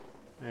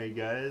Hey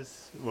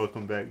guys,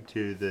 welcome back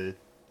to the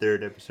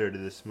third episode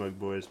of the Smug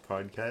Boys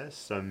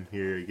podcast. I'm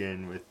here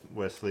again with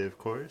Wesley, of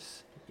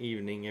course.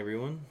 Evening,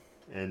 everyone.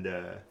 And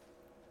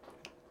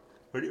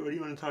what do you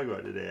want to talk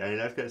about today? I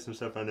mean, I've got some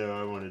stuff I know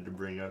I wanted to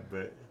bring up,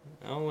 but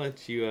I'll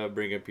let you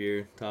bring up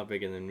your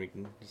topic, and then we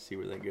can just see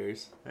where that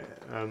goes.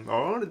 I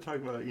wanted to talk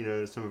about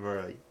some of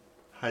our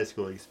high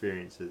school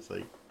experiences.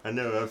 I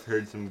know I've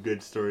heard some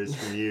good stories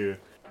from you,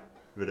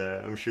 but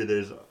I'm sure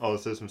there's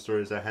also some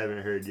stories I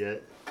haven't heard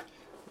yet.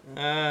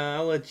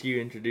 I'll let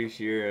you introduce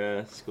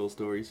your school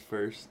stories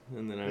first,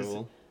 and then I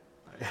will.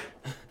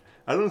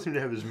 I don't seem to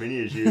have as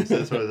many as you, so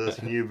that's why I was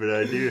asking you, but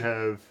I do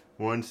have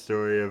one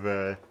story of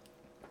a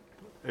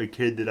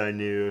kid that I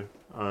knew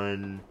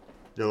on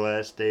the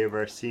last day of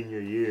our senior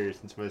year,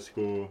 since my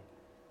school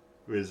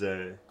was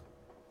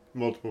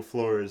multiple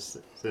floors.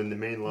 So in the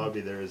main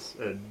lobby there was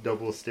a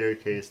double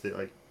staircase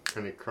that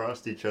kind of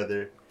crossed each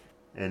other,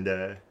 and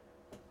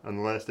on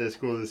the last day of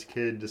school this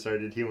kid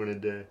decided he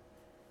wanted to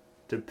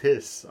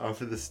piss off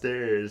of the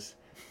stairs,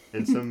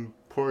 and some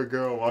poor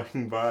girl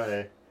walking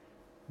by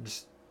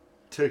just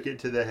took it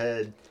to the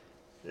head,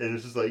 and it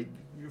was just like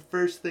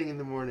first thing in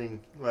the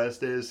morning,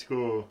 last day of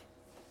school,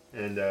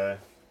 and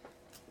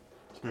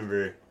just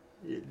remember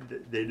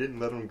they didn't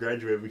let him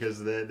graduate because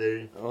of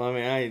that. Well, I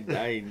mean,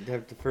 I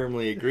have to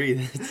firmly agree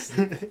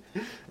that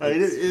I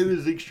mean, it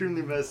was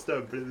extremely messed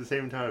up, but at the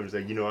same time, it's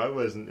like, I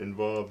wasn't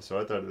involved, so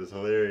I thought it was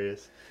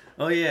hilarious.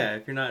 Oh yeah,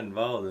 if you're not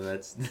involved, then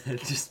that's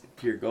just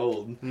pure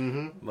gold.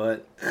 Mm-hmm.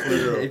 But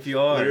if you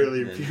are,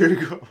 literally then... pure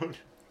gold.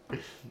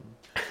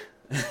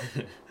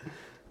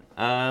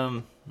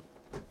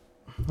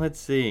 Let's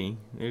see.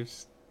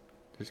 There's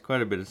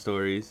quite a bit of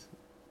stories.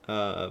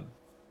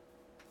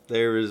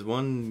 There was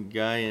one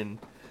guy in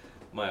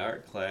my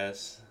art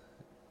class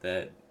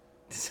that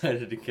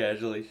decided to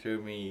casually show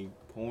me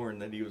porn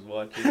that he was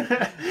watching.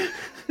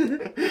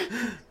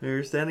 We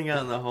were standing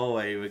out in the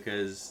hallway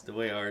because the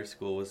way our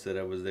school was set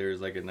up was there was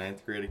like a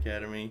 9th grade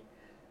academy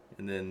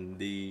and then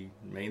the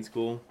main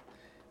school.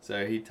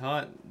 So he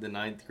taught the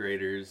 9th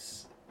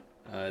graders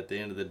at the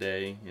end of the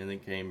day and then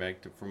came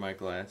back for my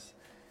class.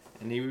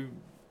 And he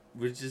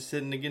was just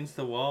sitting against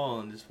the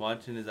wall and just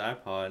watching his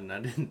iPod, and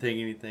I didn't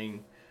think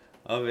anything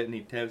of it, and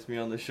he taps me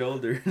on the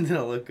shoulder, and then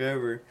I look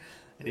over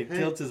and he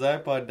tilts his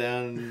iPod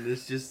down, and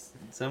it's just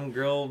some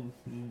girl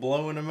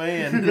blowing a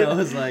man. And I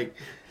was like,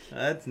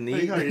 that's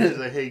neat. You're just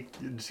like, hey,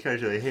 just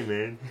casually, hey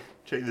man,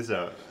 check this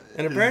out.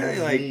 And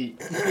apparently,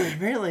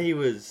 apparently he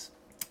was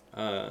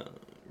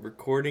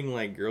recording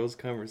like girls'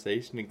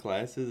 conversation in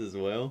classes as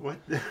well. What?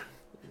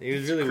 He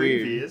was it's really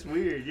creepy. weird. It's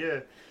weird, yeah.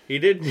 He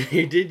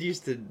did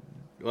used to.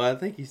 Well, I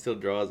think he still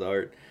draws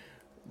art,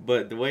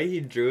 but the way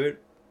he drew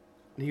it,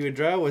 he would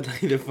draw with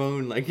like the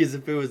phone, like as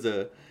if it was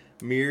a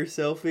mirror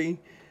selfie.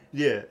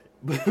 Yeah.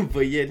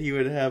 But yet he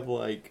would have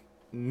like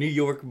New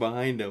York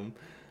behind him,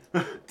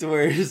 to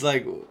where it's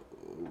like,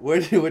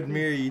 what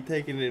mirror are you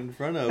taking it in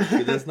front of?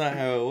 Because that's not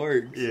how it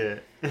works. Yeah.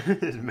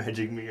 It's a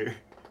magic mirror.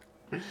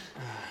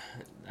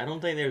 I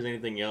don't think there was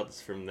anything else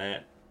from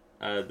that.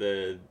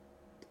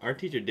 Our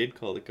teacher did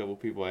call a couple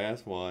people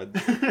asswads.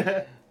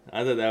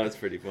 I thought that was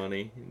pretty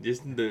funny.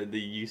 Just the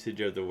usage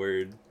of the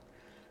word.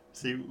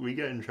 See, we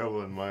got in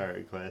trouble in my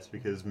art class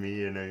because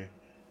me and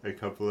a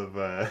couple of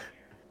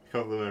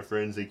my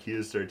friends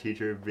accused our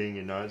teacher of being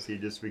a Nazi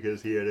just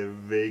because he had a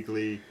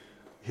vaguely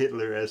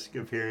Hitler-esque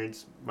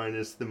appearance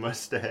minus the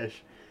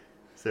mustache.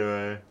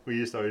 So we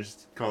used to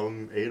always call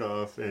him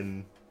Adolf,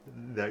 and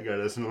that got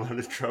us in a lot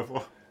of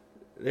trouble.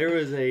 There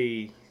was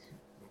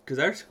because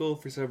our school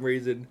for some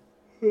reason,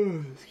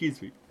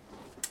 excuse me,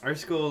 our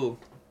school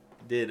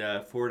did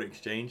foreign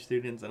exchange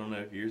students. I don't know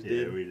if yours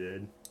did. Yeah, we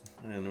did.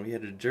 And we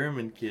had a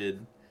German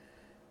kid.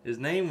 His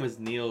name was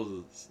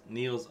Niels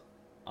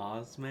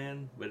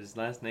Osman, but his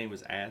last name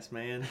was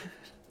Assman.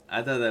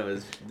 I thought that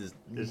was just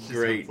it's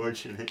great. Just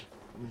unfortunate.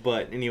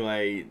 But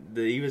anyway,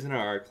 he was in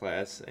our art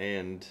class,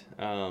 and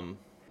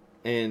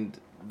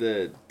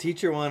the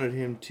teacher wanted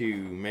him to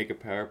make a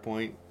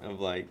PowerPoint of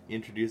like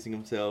introducing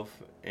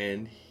himself,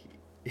 and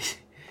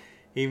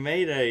he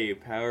made a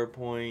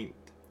PowerPoint,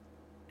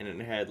 and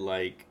it had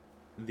like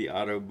the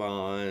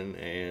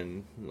Autobahn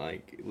and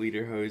like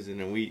Lederhosen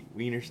and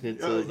Wiener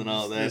Schnitzels and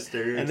all that.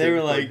 And they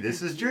were like,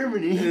 this is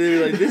Germany. They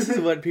were like, this is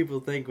what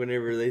people think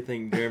whenever they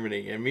think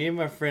Germany. And me and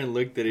my friend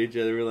looked at each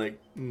other. We're like,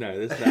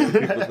 no, that's not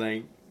what people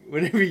think.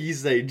 Whenever you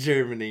say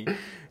Germany,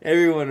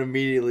 everyone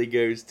immediately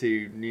goes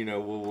to,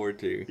 World War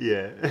II.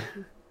 Yeah.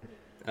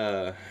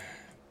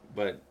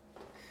 But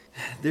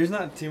there's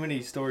not too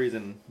many stories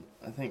in,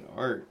 I think,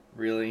 art,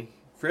 really.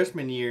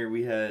 Freshman year,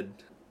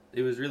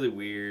 it was really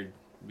weird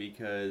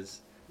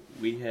because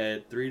we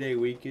had 3-day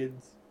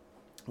weekends.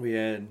 We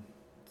had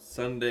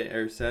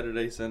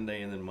Saturday,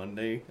 Sunday, and then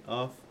Monday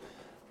off.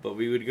 But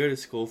we would go to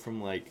school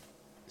from like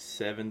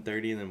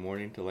 7:30 in the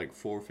morning to like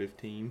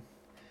 4:15.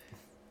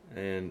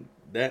 And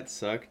that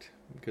sucked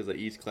because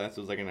each class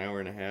was like an hour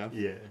and a half.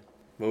 Yeah.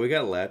 But we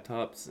got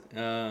laptops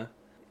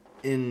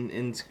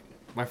in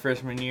my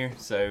freshman year,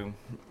 so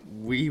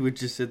we would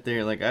just sit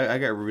there. Like I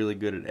got really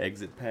good at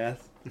exit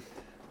path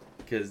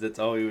because that's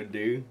all we would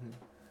do.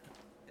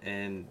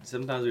 And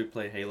sometimes we'd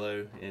play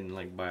Halo in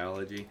like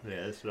biology.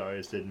 Yeah, that's what I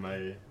always did in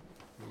my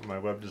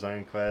web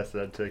design class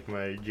that I took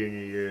my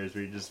junior year. Is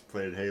we just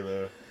played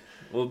Halo.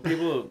 Well,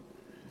 people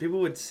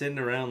would send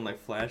around like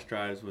flash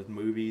drives with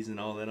movies and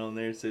all that on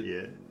there. So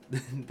Yeah.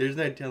 there's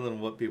no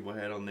telling what people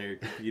had on their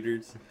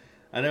computers.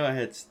 I know I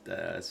had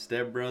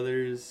Step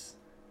Brothers,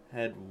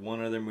 had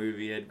one other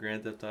movie, had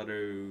Grand Theft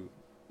Auto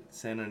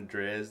San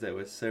Andreas that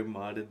was so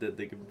modded that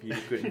the computer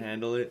couldn't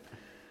handle it.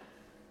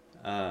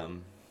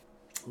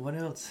 What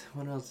else?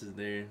 What else is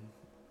there?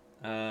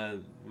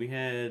 We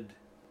had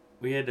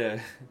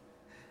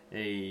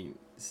a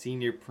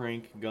senior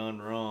prank gone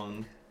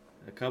wrong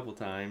a couple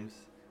times.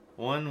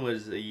 One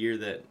was a year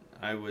that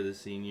I was a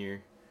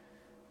senior.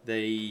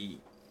 They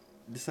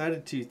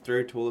decided to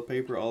throw toilet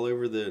paper all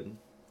over the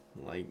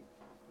like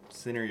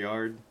center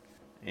yard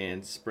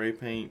and spray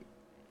paint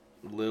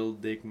Lil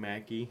Dick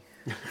Mackey,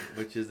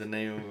 which is the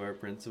name of our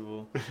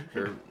principal,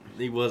 or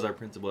he was our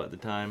principal at the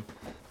time.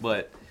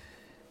 But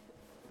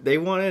they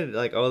wanted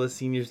like all the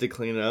seniors to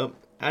clean up.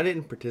 I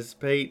didn't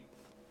participate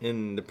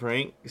in the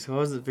prank, so I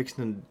wasn't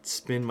fixing to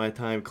spend my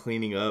time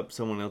cleaning up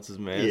someone else's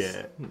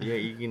mess. Yeah,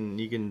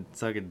 you can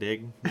suck a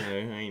dick. No,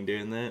 I ain't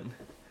doing that.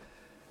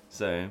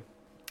 So,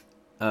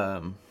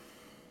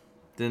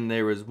 then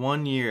there was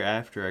 1 year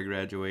after I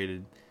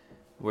graduated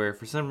where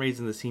for some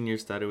reason the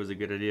seniors thought it was a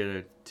good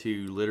idea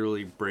to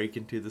literally break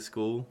into the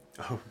school.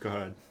 Oh,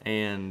 God.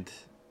 And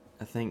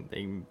I think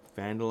they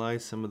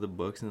vandalized some of the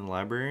books in the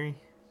library.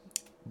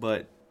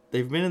 But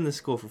they've been in the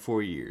school for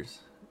 4 years.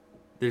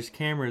 There's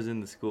cameras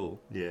in the school.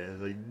 Yeah,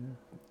 like,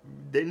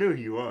 they know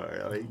who you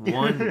are.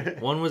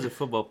 Like One was a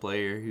football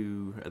player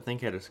who I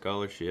think had a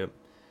scholarship.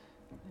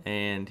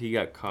 And he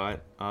got caught,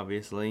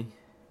 obviously.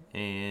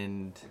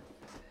 And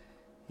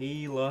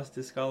he lost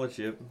his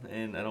scholarship,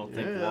 and I don't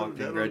think walked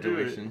in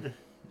graduation.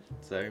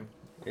 So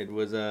it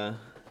was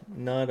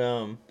not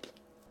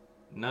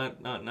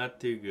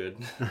too good.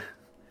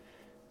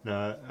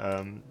 No,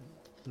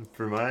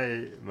 for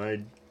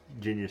my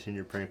junior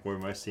senior prank war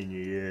my senior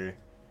year,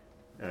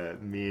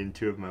 me and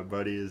two of my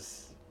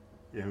buddies,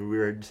 we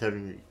were just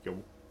having a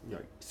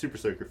super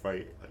soaker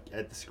fight like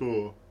at the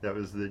school. That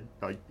was the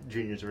like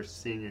juniors versus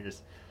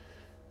seniors.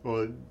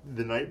 Well,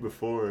 the night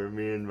before,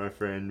 me and my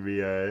friend,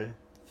 we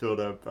filled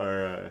up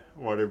our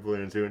water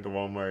balloons. We went to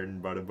Walmart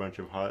and bought a bunch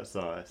of hot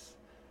sauce,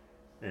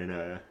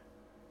 and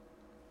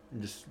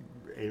just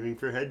aiming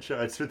for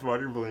headshots with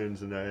water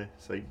balloons. And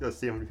it's like, let's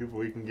see how many people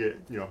we can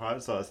get,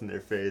 hot sauce in their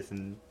face.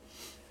 And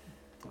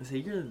see,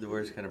 you're the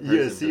worst kind of person.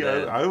 yeah, see, for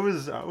that. I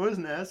was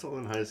an asshole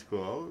in high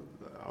school.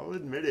 I'll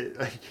admit it.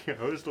 Like,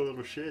 I was a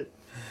little shit.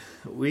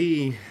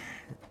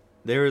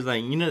 There was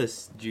like,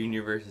 this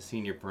junior versus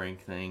senior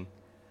prank thing.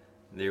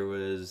 There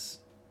was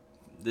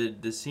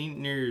the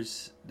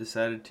seniors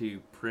decided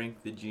to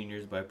prank the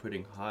juniors by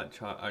putting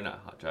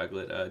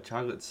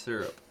chocolate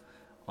syrup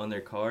on their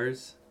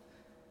cars.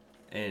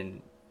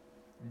 And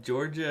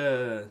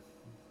Georgia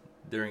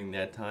during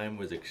that time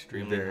was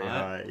extremely Very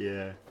hot,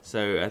 yeah.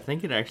 So I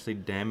think it actually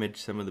damaged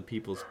some of the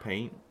people's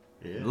paint.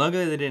 Yeah.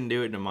 Luckily they didn't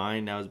do it to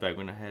mine. That was back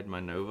when I had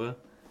my Nova.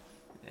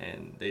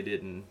 And they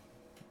didn't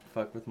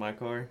fuck with my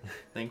car,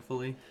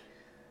 thankfully.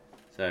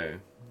 So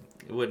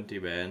it wasn't too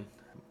bad.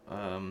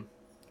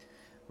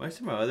 Most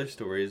of my other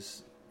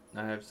stories,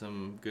 I have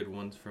some good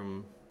ones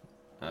from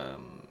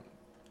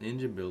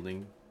engine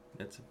building.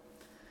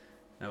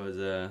 That was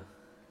a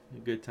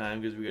good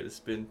time because we got to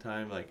spend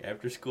time like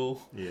after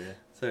school. Yeah.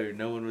 So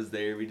no one was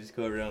there. We just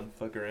go around and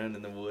fuck around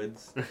in the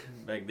woods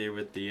back there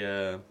with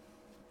the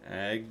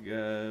ag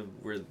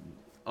where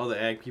all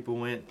the ag people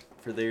went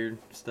for their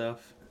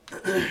stuff.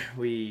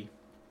 we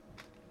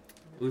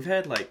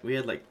had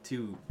like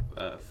two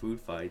food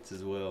fights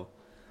as well.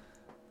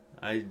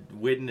 I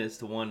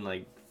witnessed one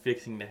like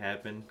fixing to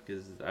happen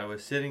because I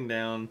was sitting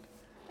down.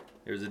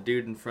 There was a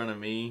dude in front of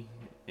me,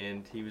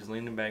 and he was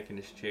leaning back in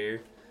his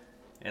chair,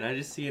 and I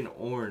just see an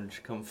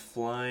orange come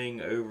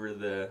flying over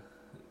the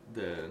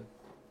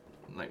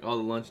like all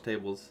the lunch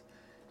tables,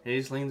 and he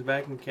just leans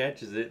back and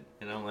catches it,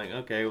 and I'm like,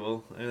 okay,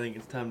 well, I think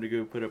it's time to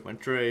go put up my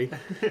tray,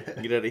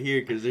 and get out of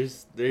here because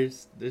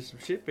there's some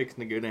shit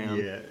fixing to go down.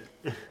 Yeah.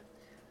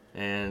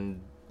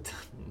 And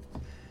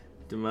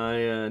to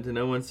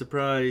no one's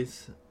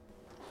surprise,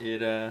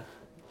 it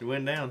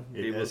went down.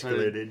 It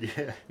escalated,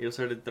 yeah. People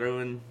started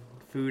throwing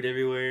food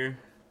everywhere.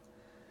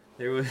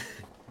 There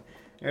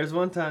was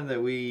one time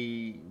that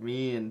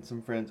me and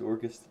some friends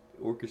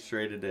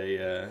orchestrated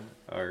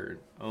our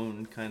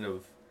own kind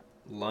of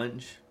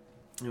lunch,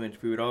 in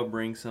which we would all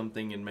bring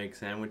something and make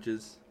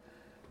sandwiches.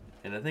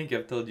 And I think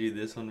I've told you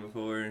this one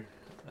before.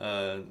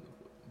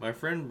 My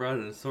friend brought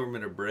an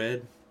assortment of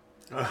bread.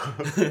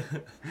 Oh.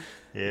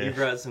 Yeah. He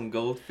brought some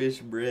goldfish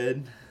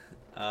bread.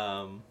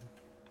 I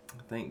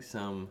think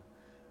some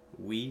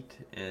wheat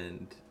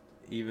and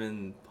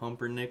even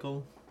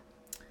pumpernickel.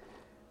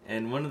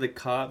 And one of the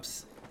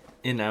cops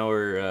in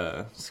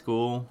our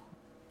school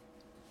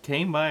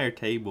came by our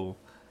table,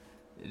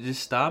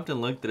 just stopped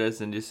and looked at us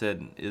and just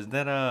said, "Is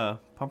that a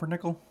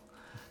pumpernickel?"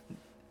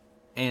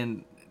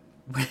 And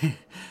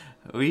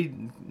we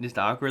just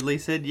awkwardly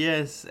said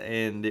yes,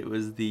 and it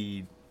was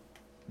the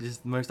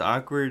most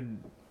awkward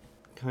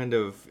kind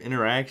of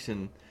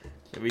interaction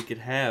that we could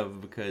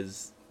have,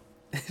 because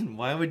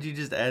why would you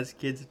just ask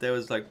kids if that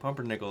was like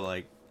pumpernickel?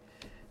 Like,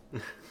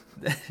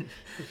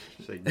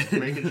 Just like, just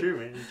making sure,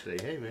 man. Just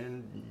like, hey,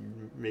 man,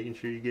 making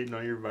sure you're getting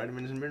all your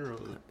vitamins and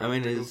minerals. I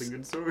mean, Pumpernickel's a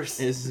good source.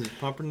 Is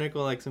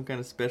pumpernickel like some kind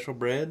of special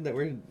bread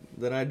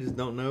that I just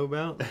don't know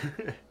about?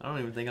 I don't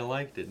even think I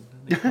liked it.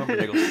 I think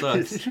pumpernickel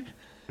sucks.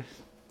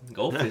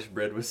 Goldfish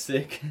bread was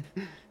sick.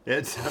 Yeah,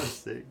 it sounds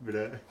sick,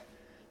 but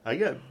I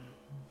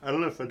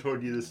don't know if I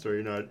told you this story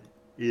or not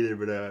either,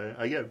 but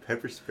I got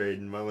pepper sprayed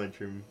in my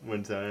lunchroom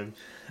one time.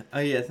 Oh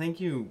yeah, I think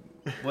you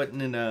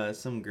wasn't in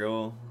some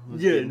girl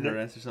was getting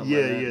harassed or something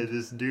like that. Yeah,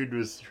 this dude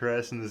was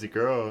harassing this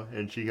girl,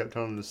 and she kept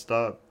telling him to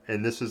stop.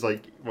 And this was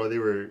like while they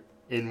were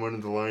in one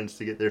of the lines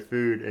to get their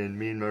food, and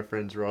me and my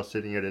friends were all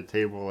sitting at a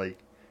table like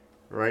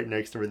right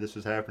next to where this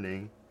was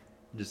happening.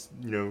 Just,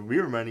 we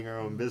were minding our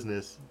own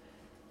business.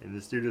 And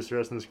this dude was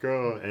harassing this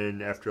girl,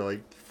 and after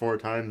like 4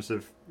 times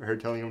of her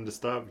telling him to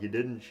stop, he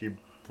didn't. She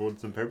pulled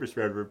some pepper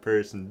spray out of her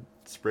purse and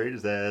sprayed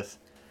his ass.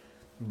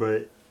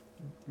 But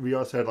we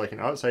also had like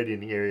an outside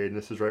eating area, and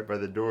this was right by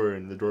the door,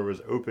 and the door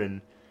was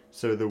open,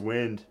 so the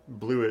wind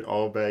blew it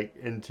all back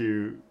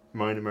into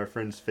mine and my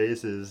friends'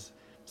 faces.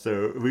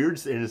 So we were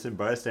just innocent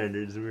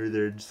bystanders, and we were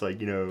there just like,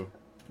 you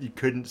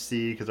couldn't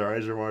see because our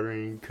eyes were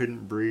watering,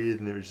 couldn't breathe,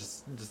 and it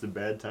was just a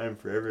bad time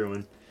for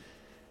everyone.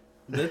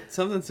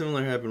 Something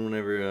similar happened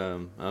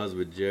whenever I was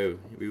with Joe.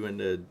 We went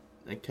to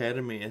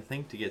Academy, I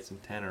think, to get some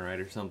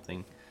Tannerite or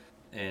something,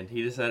 and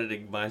he decided to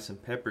buy some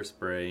pepper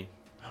spray,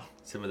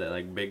 some of that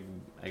like big,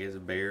 I guess,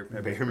 bear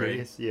pepper spray.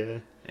 Mace, yeah.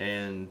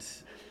 And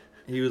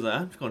he was like,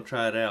 I'm just gonna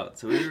try it out.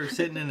 So we were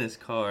sitting in his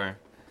car,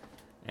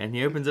 and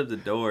he opens up the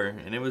door,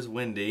 and it was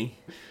windy.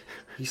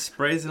 He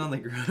sprays it on the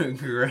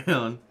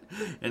ground,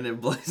 and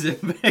it blows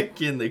it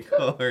back in the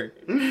car.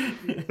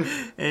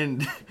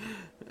 And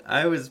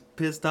I was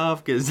pissed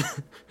off because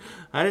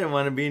I didn't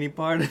want to be any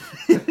part of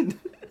it.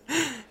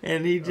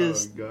 And he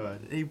just,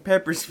 he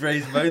pepper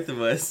sprays both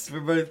of us. We're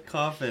both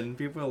coughing.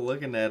 People are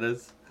looking at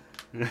us.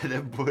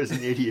 That boy's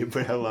an idiot,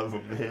 but I love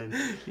him,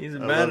 man. He's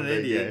about an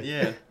idiot,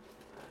 yeah.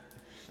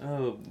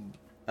 Oh,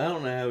 I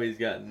don't know how he's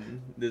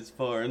gotten this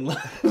far in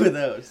life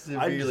without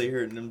severely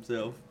hurting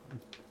himself.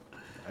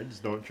 I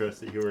just don't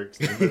trust that he works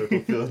in the medical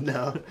field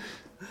now.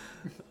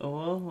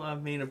 Well, I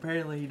mean,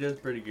 apparently he does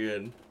pretty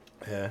good.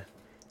 Yeah.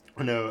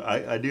 No,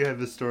 I do have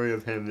a story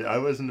of him that I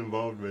wasn't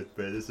involved with,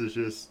 but this is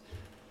just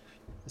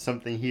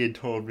something he had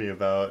told me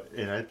about,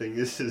 and I think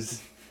this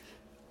is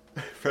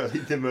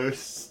probably the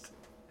most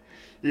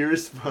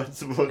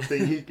irresponsible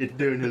thing he could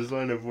do in his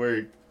line of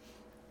work.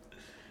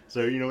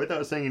 So,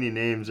 without saying any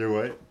names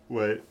or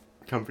what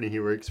company he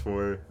works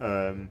for,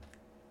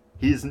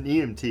 he's an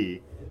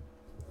EMT.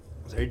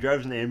 So he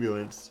drives an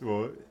ambulance.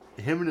 Well,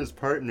 him and his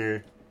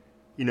partner,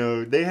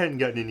 they hadn't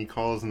gotten any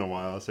calls in a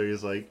while, so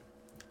he's like,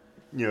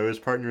 his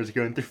partner was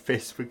going through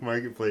Facebook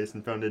Marketplace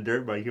and found a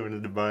dirt bike he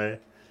wanted to buy.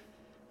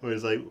 Well,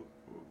 he's like,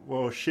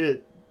 well,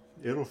 shit,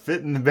 it'll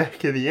fit in the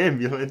back of the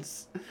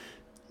ambulance.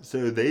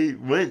 So they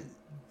went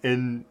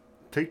and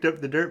picked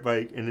up the dirt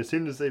bike, and as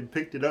soon as they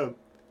picked it up,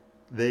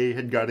 they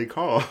had got a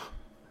call.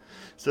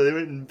 So they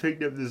went and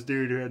picked up this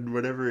dude who had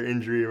whatever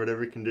injury or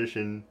whatever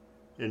condition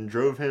and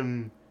drove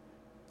him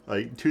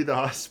like to the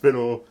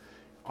hospital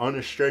on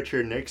a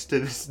stretcher next to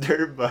this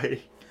dirt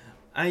bike.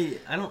 I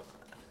don't,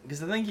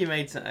 because I think he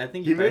made some, I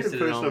think he made a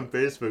post on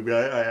Facebook, but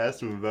I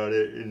asked him about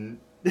it, and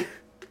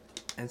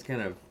it's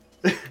kind of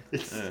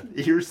it's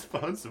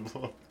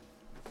irresponsible.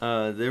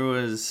 There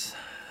was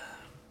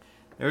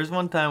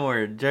one time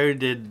where Joe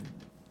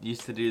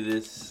used to do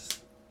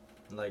this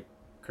like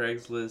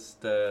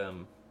Craigslist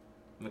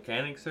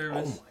mechanic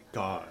service. Oh my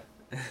god.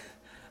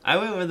 I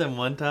went with him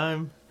one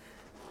time.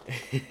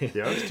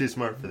 Yeah, I was too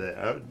smart for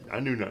that. I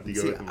knew not to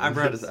go with him. I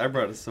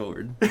brought a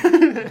sword.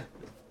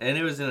 And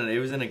it was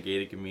in a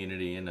gated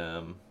community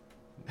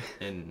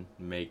in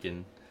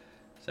Macon,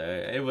 so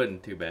it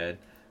wasn't too bad.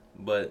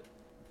 But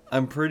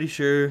I'm pretty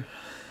sure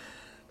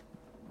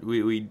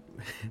we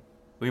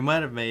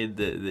might have made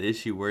the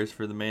issue worse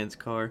for the man's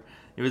car.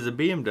 It was a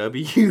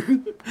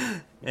BMW,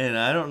 and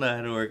I don't know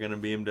how to work on a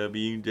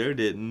BMW. Joe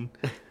didn't.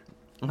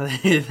 I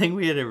think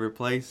we had to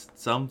replace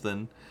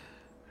something.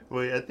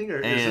 Wait, is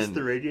this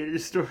the radiator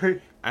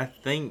story? I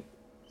think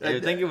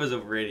it was a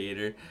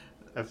radiator.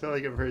 I feel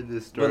like I've heard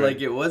this story. But,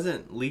 like, it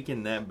wasn't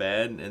leaking that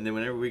bad, and then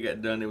whenever we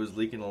got done, it was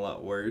leaking a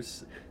lot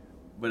worse.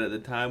 But at the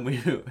time, we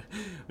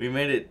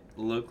made it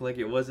look like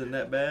it wasn't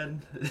that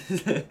bad.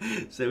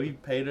 So he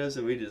paid us,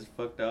 and we just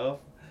fucked off.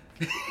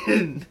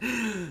 and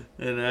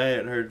I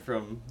hadn't heard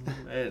from...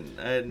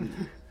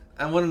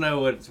 I want to know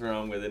what's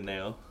wrong with it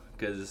now,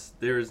 because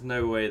there is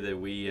no way that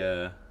we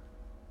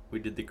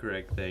did the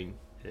correct thing.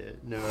 Yeah,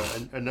 no,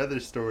 another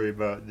story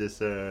about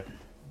this...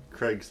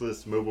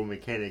 Craigslist mobile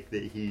mechanic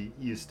that he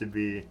used to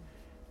be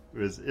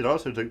it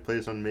also took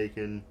place on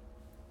Macon,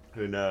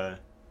 and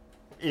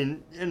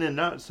in a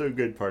not so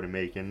good part of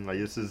Macon. Like,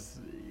 this is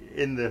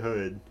in the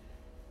hood,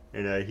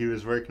 and he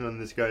was working on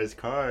this guy's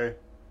car,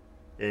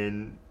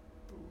 and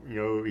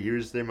he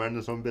was there minding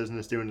his own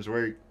business, doing his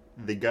work.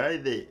 The guy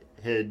that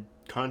had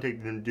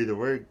contacted him to do the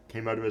work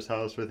came out of his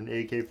house with an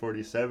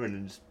AK-47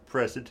 and just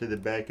pressed it to the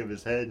back of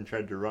his head and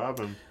tried to rob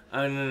him.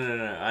 Oh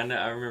no! I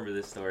remember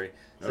this story.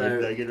 So,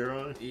 did I get it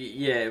wrong?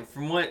 Yeah,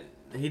 from what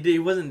he did, he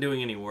wasn't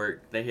doing any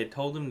work. They had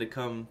told him to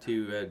come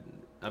to an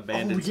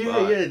abandoned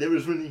spot. Yeah. That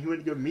was when he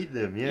went to go meet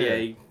them. Yeah.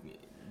 Yeah.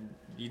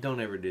 You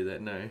don't ever do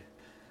that. No.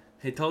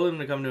 He told him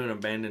to come to an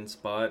abandoned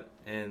spot,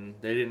 and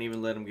they didn't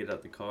even let him get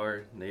out the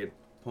car. They had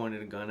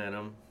pointed a gun at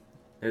him.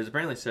 There's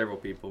apparently several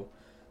people,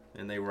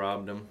 and they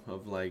robbed him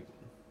of like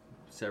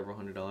several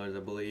 $100s, I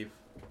believe.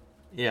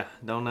 Yeah,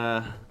 don't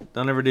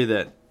ever do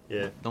that.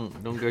 Yeah.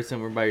 Don't go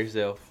somewhere by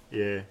yourself.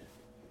 Yeah.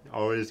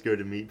 Always go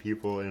to meet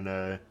people in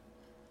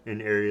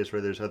areas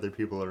where there's other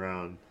people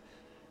around.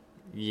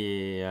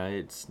 Yeah,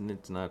 it's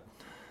not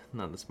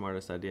the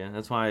smartest idea.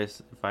 That's why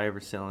if I ever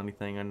sell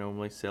anything, I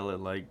normally sell it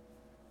like,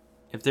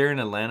 if they're in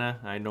Atlanta,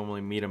 I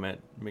normally meet them at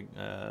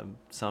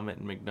Summit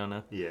and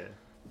McDonough. Yeah,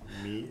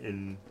 meet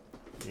in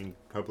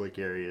public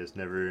areas.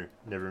 Never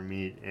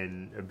meet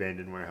in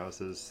abandoned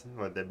warehouses.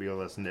 Let that be a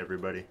lesson to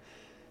everybody.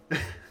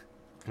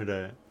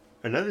 But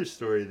another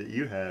story that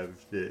you have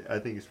that I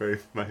think is probably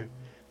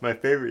my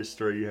favorite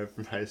story you have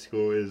from high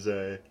school is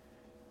the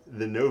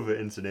Nova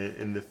incident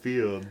in the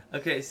field.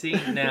 Okay, see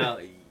now.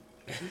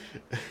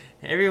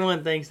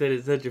 Everyone thinks that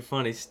it's such a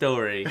funny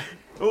story.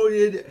 Oh,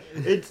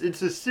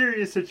 it's a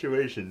serious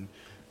situation,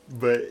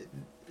 but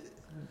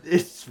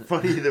it's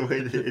funny the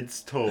way that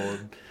it's told.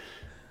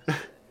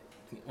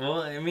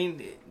 Well, I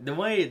mean, the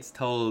way it's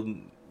told,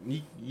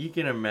 you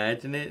can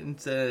imagine it in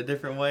a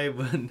different way,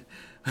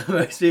 but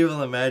most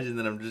people imagine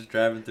that I'm just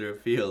driving through a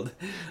field.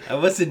 I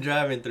wasn't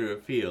driving through a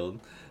field.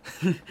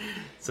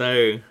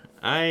 So,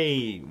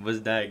 I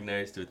was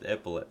diagnosed with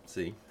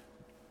epilepsy.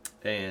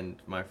 And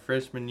my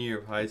freshman year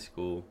of high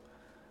school,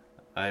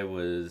 I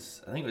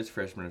think it was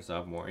freshman or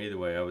sophomore. Either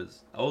way, I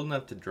was old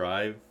enough to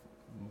drive,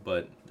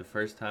 but the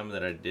first time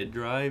that I did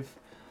drive,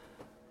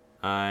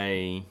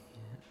 I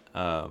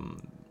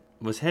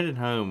was headed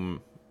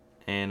home,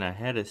 and I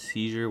had a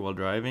seizure while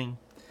driving.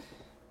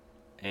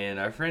 And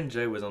our friend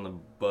Jay was on the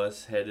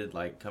bus headed,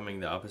 like, coming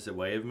the opposite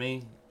way of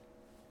me.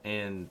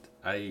 And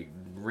I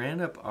ran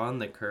up on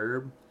the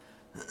curb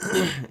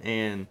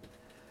and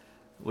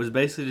was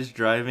basically just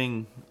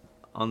driving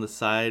on the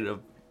side of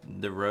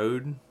the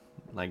road,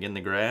 like in the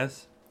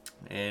grass.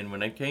 And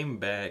when I came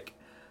back,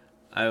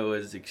 I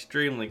was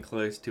extremely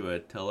close to a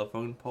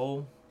telephone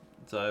pole.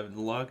 So I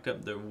locked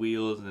up the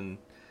wheels and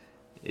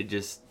it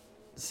just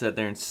sat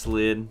there and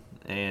slid.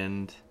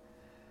 And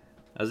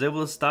I was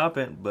able to stop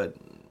it, but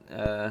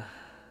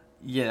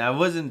yeah, I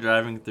wasn't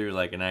driving through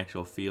like an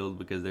actual field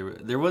because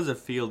there was a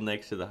field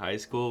next to the high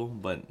school,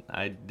 but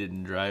I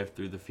didn't drive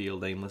through the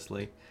field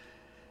aimlessly.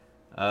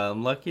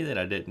 I'm lucky that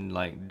I didn't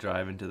like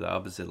drive into the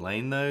opposite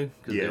lane though,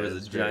 because there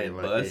was a giant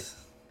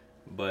bus.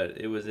 But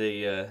it was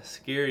a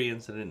scary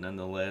incident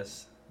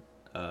nonetheless.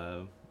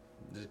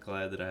 Just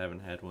glad that I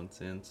haven't had one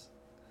since.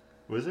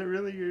 Was it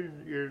really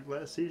your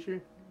last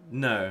seizure?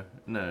 No.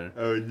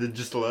 Oh,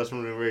 just the last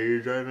one where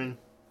you're driving?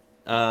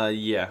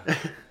 Yeah.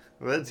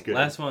 Well, that's good.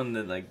 Last one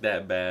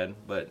that bad,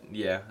 but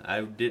yeah,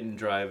 I didn't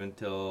drive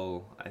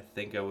until I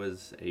think I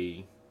was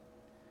a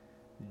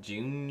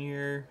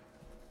junior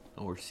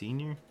or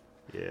senior.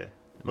 Yeah.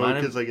 Well,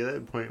 because like at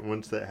that point,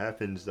 once that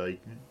happens, like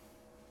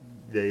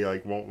they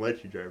like won't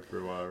let you drive for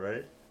a while,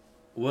 right?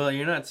 Well,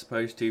 you're not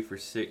supposed to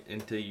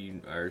until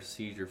you are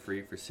seizure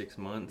free for 6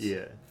 months.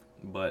 Yeah.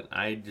 But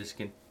I just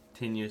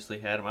continuously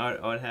had them. I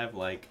would have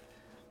like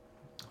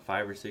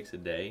 5 or 6 a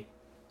day,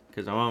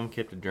 because my mom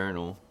kept a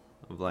journal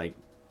of like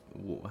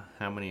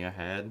how many I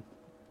had,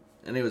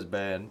 and it was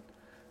bad.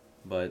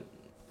 But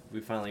we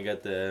finally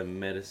got the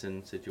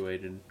medicine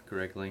situated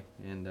correctly,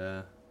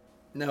 and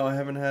no, I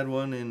haven't had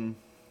one in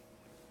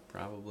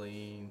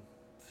probably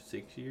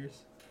 6 years.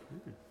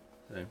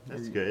 So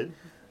that's good.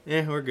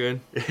 Yeah, we're good.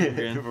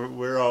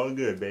 We're all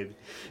good, baby.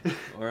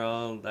 We're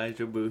all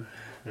daijoubu.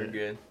 We're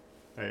good.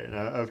 All right,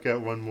 now I've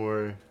got one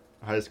more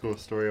high school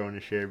story I want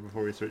to share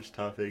before we switch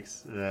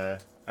topics.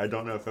 I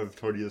don't know if I've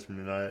told you this one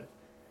or not,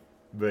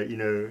 but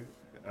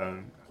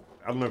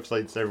I don't know if it's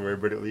like this everywhere,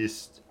 but at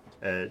least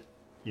at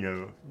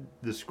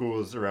the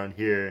schools around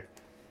here,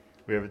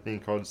 we have a thing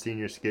called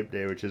Senior Skip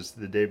Day, which is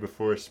the day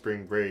before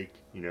spring break.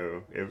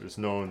 It was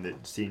known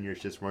that seniors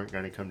just weren't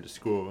going to come to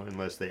school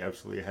unless they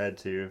absolutely had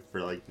to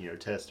for like,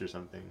 tests or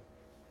something.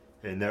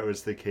 And that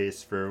was the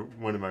case for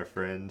one of my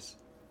friends.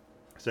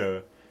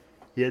 So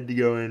he had to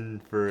go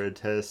in for a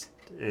test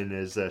in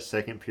his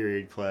second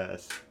period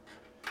class.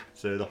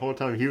 So the whole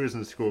time he was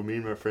in school, me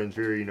and my friends,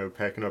 we were,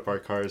 packing up our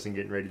cars and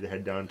getting ready to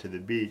head down to the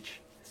beach.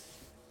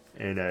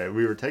 And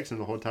we were texting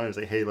the whole time. It's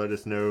like, hey, let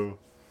us know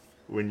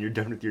when you're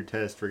done with your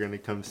test. We're going to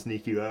come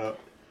sneak you out.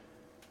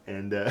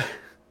 And the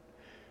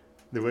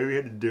way we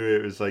had to do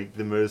it was like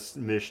the most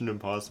Mission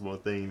Impossible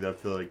thing that I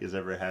feel like has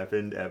ever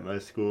happened at my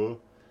school.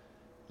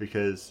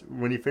 Because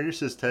when he finished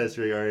his test,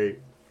 we're like, all right,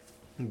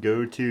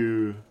 go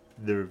to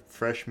the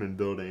freshman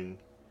building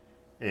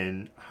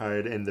and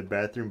hide in the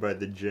bathroom by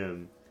the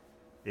gym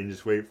and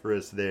just wait for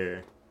us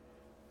there.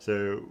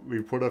 So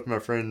we pulled up my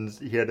friend's,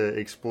 he had an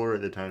Explorer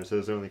at the time, so it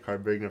was the only car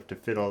big enough to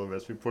fit all of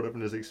us. We pulled up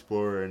in his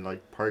Explorer and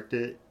like parked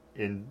it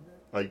in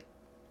like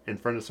in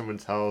front of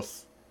someone's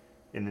house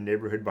in the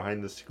neighborhood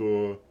behind the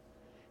school.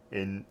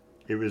 And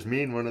it was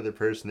me and one other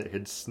person that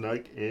had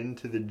snuck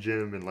into the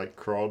gym and like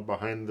crawled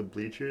behind the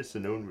bleachers so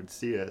no one would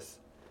see us.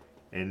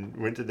 And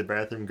went to the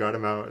bathroom, got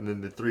him out, and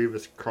then the three of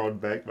us crawled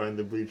back behind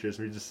the bleachers.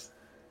 We just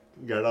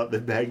got out the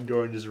back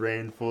door and just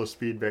ran full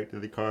speed back to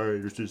the car.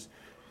 It was just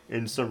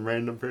in some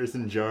random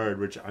person's yard,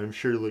 which I'm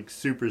sure looked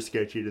super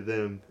sketchy to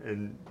them,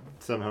 and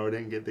somehow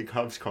didn't get the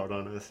cops caught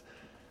on us.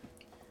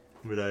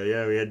 But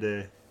yeah, we had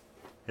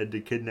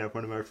to kidnap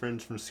one of my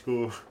friends from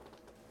school.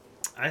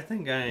 I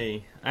think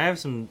I have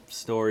some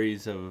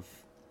stories of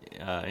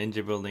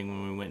engine building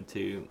when we went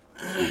to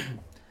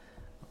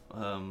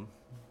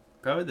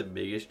probably the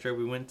biggest trip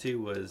we went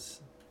to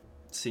was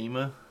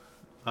SEMA.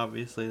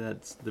 Obviously,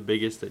 that's the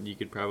biggest that you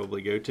could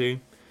probably go to.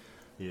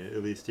 Yeah,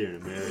 at least here in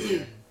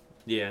America.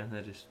 Yeah,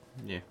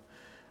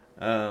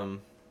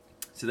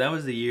 so that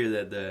was the year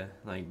that the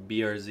like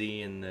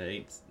BRZ and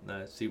the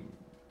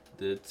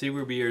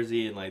Subaru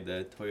BRZ and like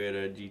the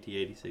Toyota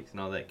GT86 and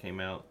all that came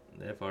out,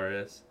 the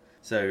FRS.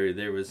 So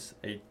there was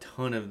a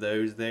ton of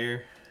those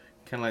there,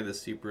 kind of like the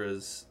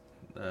Supras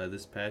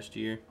this past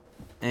year.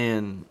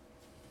 And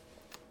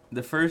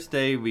the first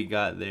day we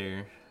got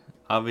there,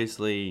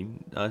 obviously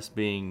us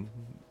being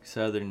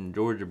Southern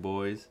Georgia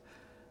boys,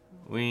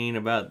 we ain't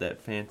about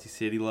that fancy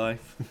city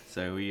life.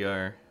 So we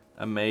are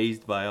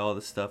amazed by all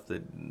the stuff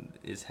that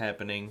is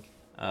happening.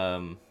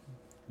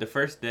 The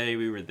first day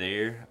we were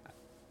there,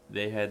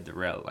 they had the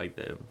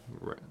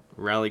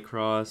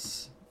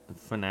Rallycross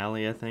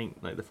finale, I think,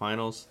 like the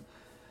finals.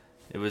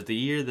 It was the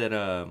year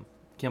that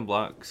Ken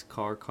Block's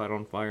car caught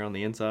on fire on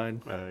the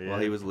inside while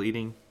he was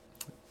leading.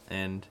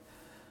 And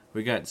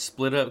we got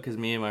split up because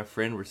me and my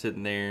friend were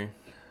sitting there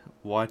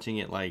watching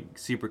it like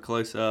super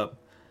close up.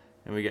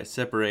 And we got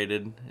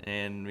separated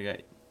and we got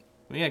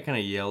kind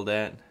of yelled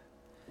at.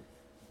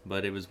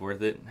 But it was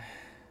worth it.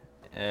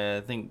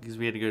 I think because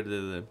we had to go to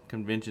the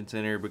convention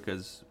center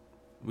because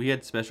we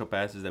had special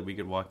passes that we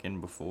could walk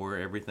in before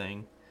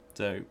everything.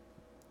 So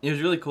it was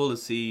really cool to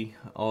see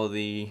all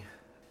the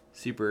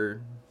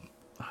super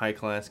high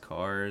class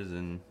cars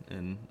and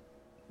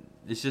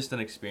it's just an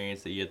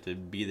experience that you have to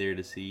be there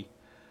to see.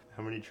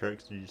 How many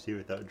trucks did you see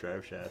without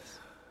drive shafts?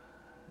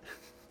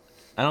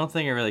 I don't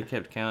think I really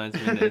kept count.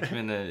 It's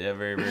been a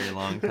very, very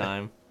long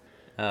time.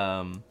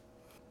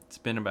 It's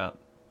been about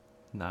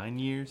 9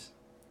 years.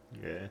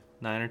 Yeah.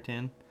 9 or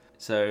 10.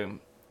 So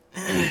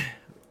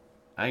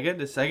I got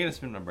to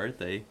spend my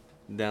birthday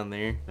down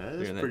there. That's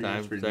during pretty that time.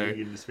 nice for you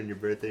getting to spend your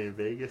birthday in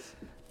Vegas.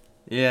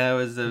 Yeah, it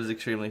was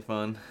extremely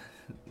fun.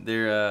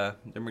 Their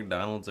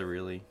McDonald's are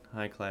really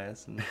high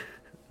class and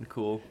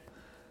cool.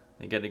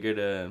 I got to go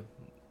to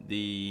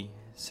the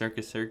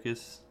Circus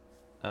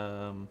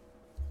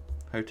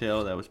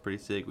hotel. That was pretty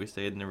sick. We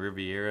stayed in the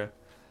Riviera.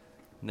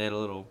 And they had a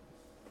little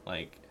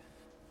like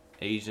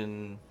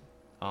Asian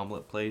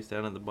omelet place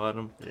down at the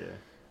bottom. Yeah.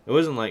 It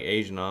wasn't like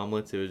Asian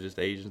omelets. It was just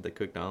Asians that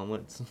cooked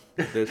omelets.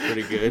 It was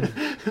pretty good.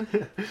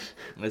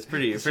 It's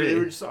pretty. So they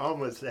were just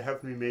omelets that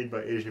happen to be made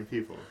by Asian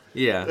people.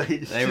 Yeah, Like,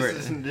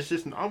 it's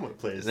just an omelet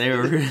place. They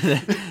were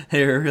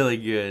really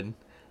good.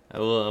 I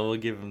will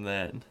give them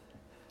that.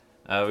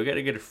 We got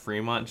to go to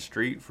Fremont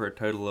Street for a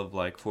total of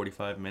like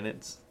 45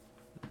 minutes.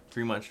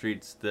 Fremont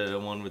Street's the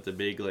one with the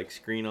big like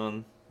screen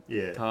on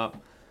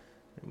top.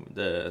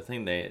 I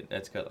think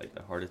that's got like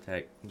the Heart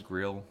Attack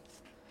grill.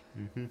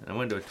 Mm-hmm. I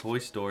went to a toy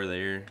store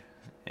there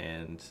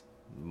and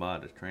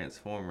bought a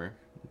Transformer,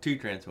 2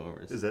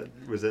 Transformers. Was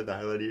that the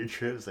highlight of your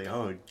trip? It's like,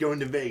 oh, going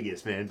to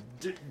Vegas, man.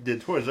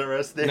 Did Toys R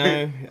Us there?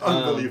 No,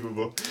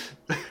 unbelievable.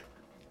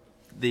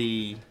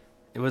 It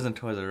wasn't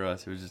Toys R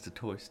Us. It was just a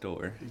toy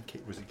store.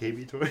 Was it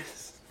KB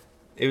Toys?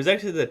 It was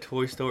actually the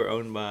toy store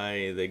owned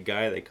by the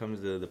guy that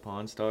comes to the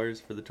Pawn Stars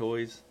for the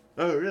toys.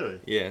 Oh, really?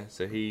 Yeah,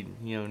 so he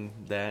owned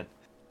that.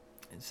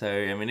 So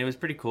I mean, it was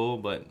pretty cool.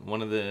 But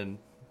one of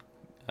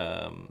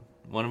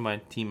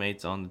my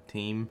teammates on the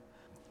team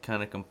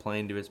kind of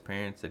complained to his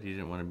parents that he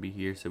didn't want to be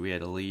here, so we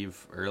had to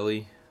leave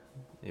early.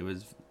 It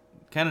was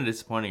kind of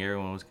disappointing.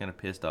 Everyone was kind of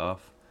pissed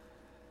off.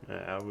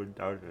 I would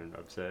have been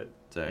upset.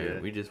 So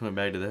we just went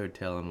back to the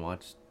hotel and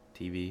watched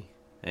TV.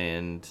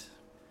 And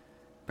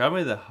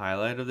probably the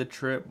highlight of the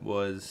trip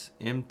was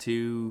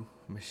M2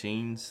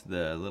 Machines,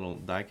 the little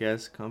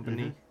diecast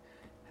company,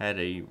 had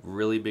a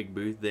really big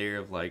booth there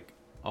of like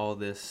all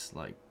this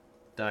like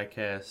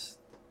diecast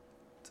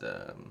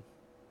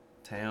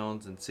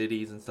towns and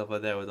cities and stuff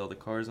like that with all the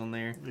cars on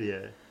there.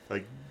 Yeah,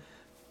 like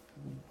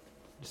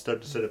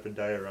start to set up a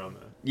diorama.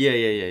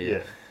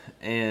 Yeah.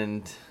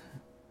 And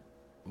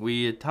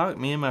me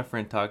and my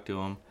friend talked to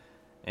him,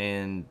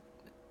 and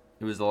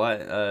it was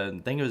I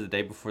think it was the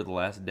day before the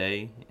last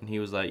day, and he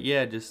was like,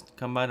 yeah, just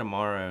come by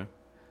tomorrow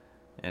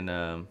and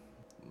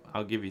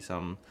I'll give you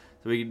something.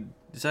 So we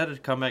decided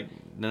to come back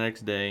the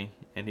next day,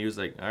 and he was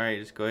like, all right,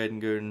 just go ahead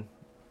and go and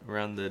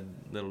around the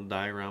little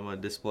diorama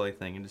display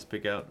thing and just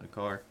pick out a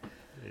car.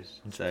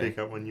 Just pick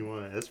out one you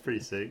want. That's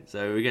pretty sick.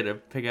 So we got to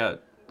pick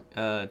out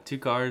 2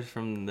 cars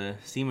from the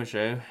SEMA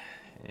show,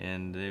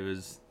 and it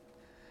was,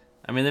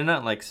 I mean, they're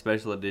not like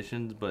special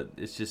editions, but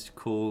it's just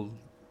cool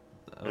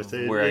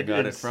where I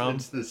got it from.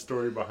 It's the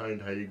story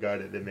behind how you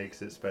got it that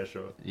makes it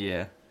special.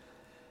 Yeah.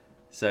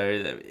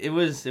 So it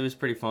was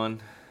pretty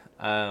fun.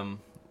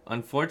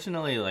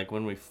 Unfortunately, like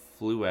when we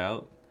flew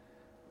out,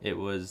 it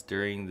was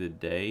during the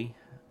day.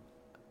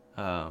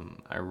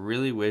 I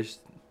really wish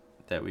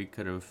that we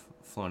could have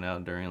flown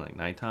out during like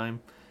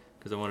nighttime,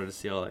 because I wanted to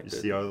see all like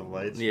see all the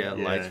lights. Yeah,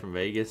 lights from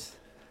Vegas.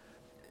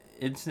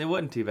 It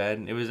wasn't too bad.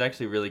 It was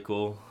actually really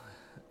cool.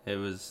 It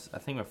was, I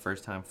think, my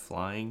first time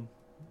flying,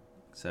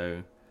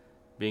 so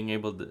being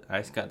able to,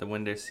 I got the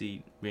window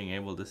seat, being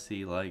able to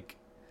see like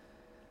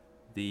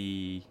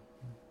the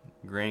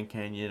Grand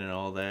Canyon and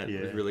all that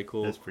was really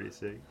cool. That's pretty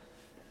sick.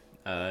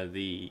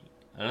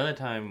 Another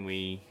time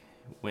we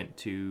went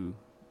to,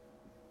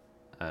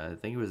 I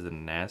think it was the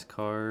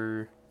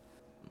NASCAR,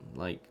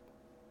 like,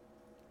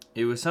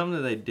 it was something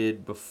that they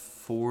did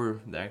before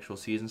the actual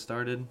season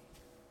started.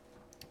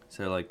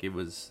 So like it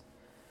was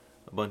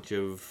a bunch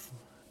of,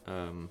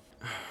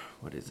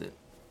 what is it?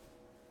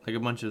 Like a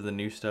bunch of the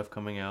new stuff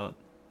coming out.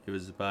 It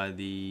was by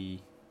the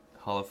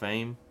Hall of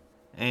Fame,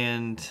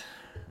 and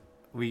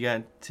we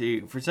got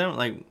to, for some,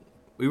 like,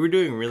 we were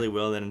doing really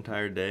well that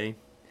entire day,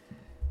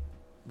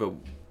 but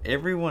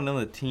everyone on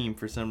the team,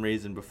 for some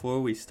reason, before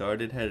we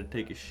started, had to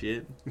take a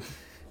shit.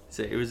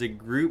 So it was a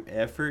group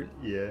effort.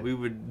 Yeah. We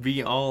would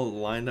be all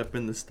lined up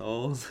in the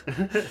stalls.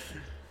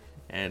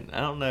 And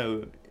I don't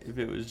know if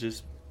it was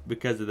just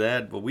because of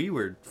that, but we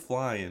were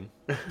flying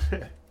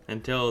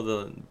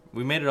until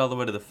we made it all the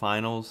way to the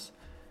finals,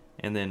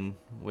 and then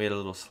we had a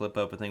little slip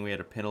up. I think we had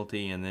a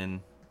penalty, and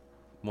then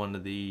one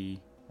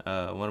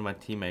of my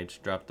teammates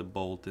dropped a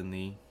bolt in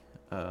the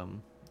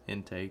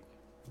intake.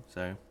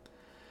 So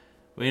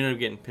we ended up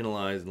getting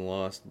penalized and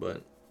lost,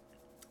 but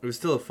it was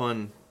still a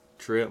fun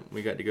trip.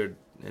 We got to go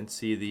and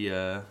see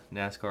the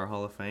NASCAR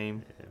Hall of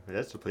Fame. Yeah, but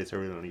that's the place I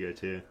really want to go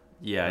to.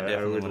 Yeah, I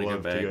definitely want to go back. I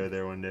would love to go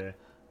there one day.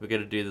 We got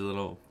to do the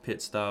little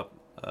pit stop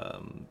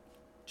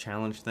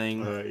challenge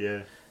thing.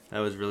 Yeah. That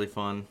was really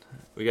fun.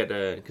 We got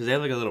to, because they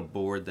have like a little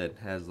board that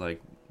has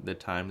like the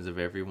times of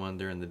everyone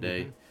during the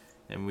day.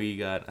 Mm-hmm. And we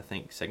got, I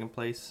think, 2nd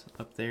place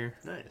up there.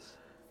 Nice.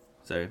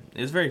 So it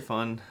was very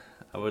fun.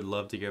 I would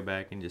love to go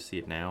back and just see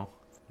it now.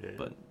 Yeah.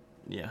 But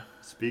yeah.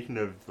 Speaking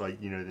of like,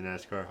 the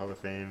NASCAR Hall of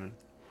Fame, and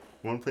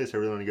one place I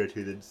really want to go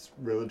to that's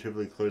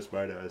relatively close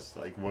by to us,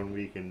 like one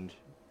weekend,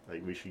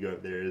 like we should go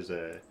up there, is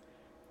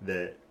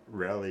that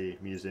Rally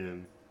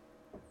Museum.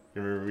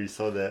 Remember we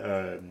saw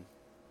that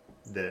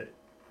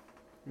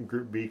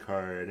Group B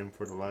car at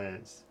Import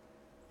Alliance,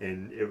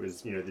 and it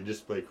was the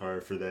display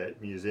car for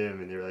that museum,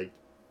 and they were like,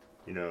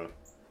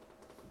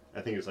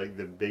 I think it's like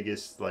the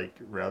biggest like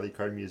rally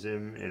car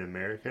museum in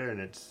America, and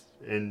it's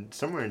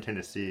somewhere in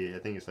Tennessee. I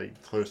think it's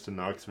like close to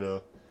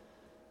Knoxville.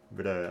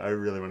 But I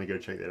really want to go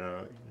check that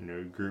out.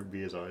 Group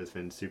B has always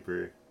been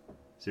super,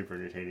 super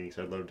entertaining.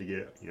 So I'd love to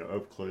get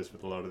up close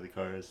with a lot of the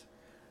cars.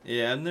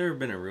 Yeah, I've never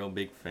been a real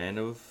big fan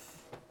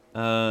of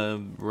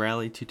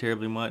rally too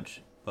terribly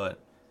much, but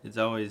it's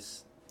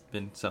always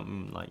been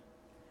something like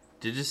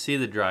to just see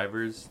the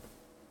drivers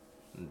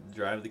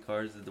drive the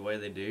cars the way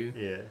they do.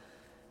 Yeah,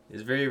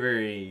 it's very,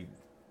 very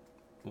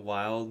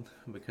wild,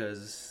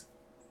 because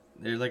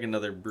there's like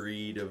another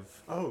breed of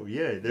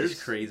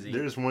there's crazy.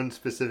 There's one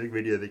specific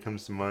video that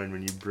comes to mind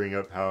when you bring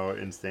up how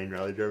insane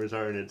rally drivers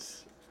are, and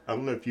it's, I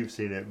don't know if you've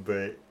seen it,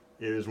 but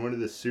it was one of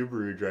the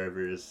Subaru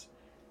drivers.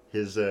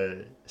 His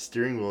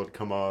steering wheel had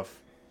come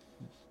off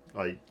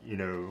like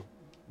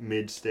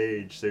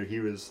mid-stage, so he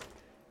was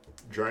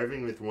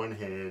driving with one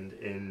hand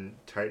and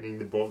tightening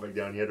the bolt back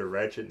down. He had a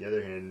ratchet in the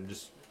other hand,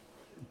 just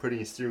putting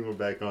his steering wheel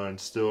back on,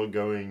 still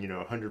going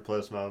 100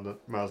 plus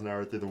miles an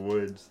hour through the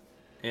woods.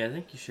 Yeah, I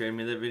think you showed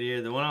me that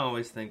video. The one I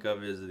always think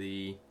of is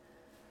I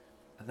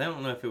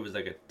don't know if it was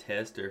like a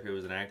test or if it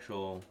was an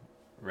actual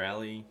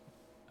rally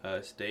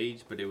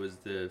stage, but it was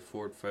the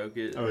Ford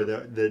Focus. Oh, I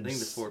think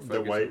the Ford Focus.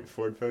 The white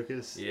Ford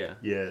Focus? Yeah.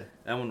 Yeah.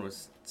 That one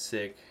was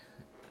sick.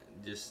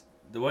 Just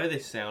the way they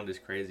sound is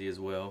crazy as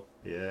well.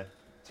 Yeah.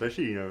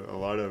 Especially, a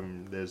lot of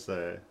them, there's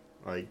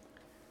like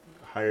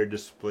higher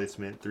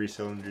displacement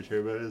 3-cylinder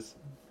turbos.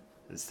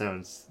 It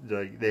sounds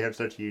like they have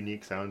such a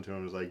unique sound to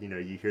them. It's like,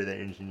 you hear that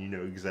engine, you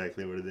know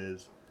exactly what it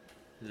is.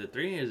 Is it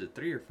 3? Is it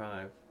 3 or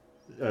 5?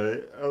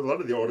 A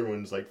lot of the older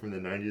ones, like from the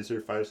 90s,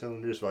 are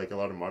 5-cylinders. So like a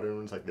lot of modern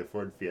ones, like the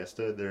Ford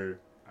Fiesta,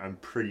 I'm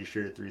pretty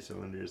sure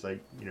 3-cylinders, like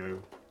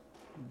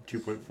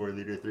 2.4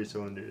 liter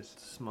 3-cylinders.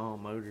 Small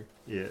motor.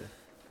 Yeah.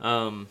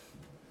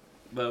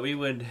 But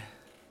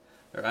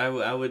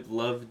I would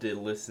love to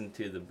listen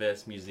to the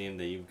best museum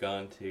that you've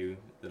gone to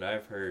that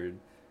I've heard.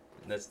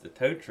 And that's the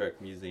Tow Truck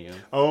Museum.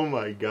 Oh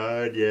my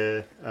God,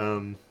 yeah.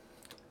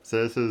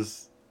 So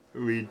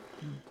we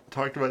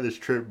talked about this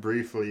trip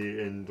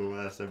briefly in the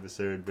last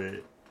episode,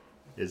 but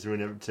is we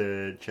went up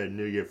to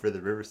Chattanooga for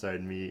the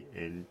Riverside meet,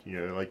 and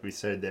like we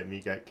said, that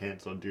meet got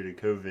canceled due to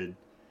COVID.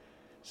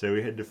 So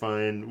we had to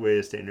find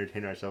ways to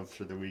entertain ourselves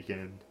for the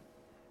weekend.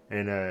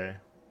 And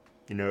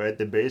at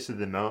the base of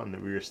the mountain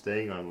that we were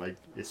staying on, like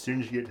as soon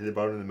as you get to the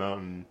bottom of the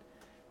mountain,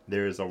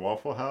 there is a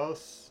Waffle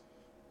House,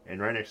 and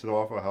right next to the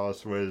Waffle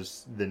House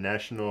was the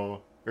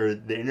International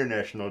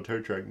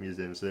Tow Truck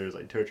Museum. So there's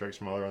like tow trucks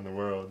from all around the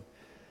world,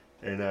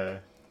 and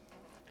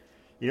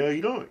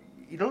you don't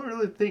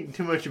really think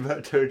too much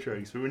about tow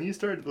trucks, but when you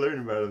start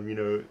learning about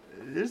them,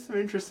 there's some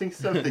interesting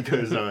stuff that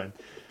goes on.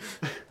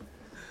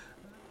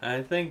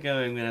 I think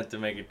I'm gonna have to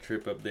make a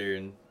trip up there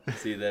and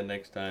see that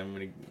next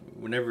time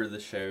whenever the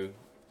show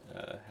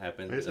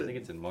happens. I think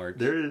it's in March.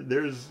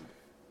 There's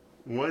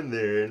one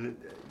there, and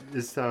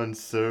this sounds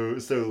so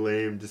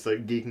lame, just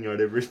like geeking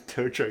out over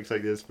tow trucks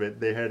like this, but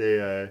they had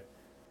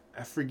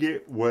I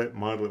forget what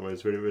model it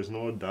was, but it was an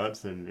old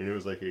Datsun, and it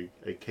was like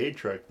a K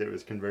truck that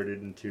was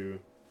converted into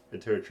a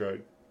tow truck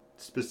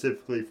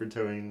specifically for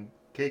towing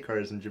K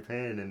cars in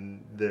Japan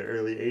in the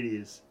early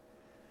 80s.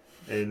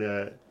 And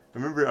I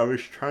remember I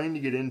was trying to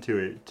get into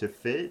it to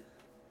fit,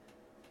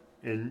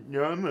 and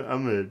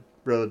I'm a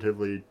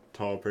relatively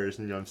tall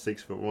person, I'm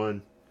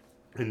 6'1",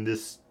 and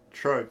this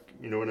truck,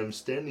 when I'm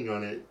standing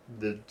on it,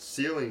 the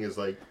ceiling is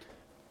like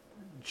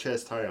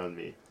chest high on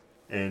me,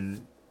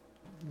 and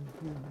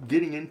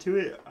getting into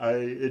it,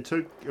 it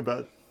took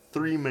about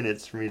 3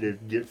 minutes for me to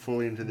get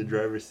fully into the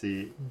driver's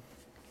seat,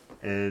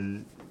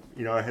 and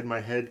I had my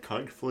head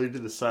cocked fully to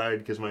the side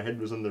because my head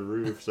was on the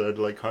roof, so I had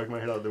to like cock my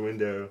head out the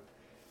window.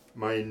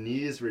 My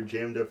knees were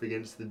jammed up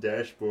against the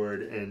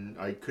dashboard, and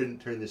I couldn't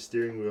turn the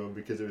steering wheel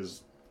because it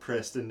was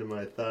pressed into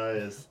my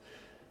thighs.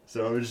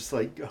 So I was just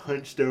like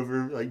hunched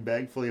over, like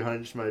back fully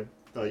hunched. My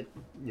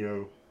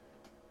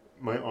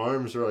my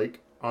arms were like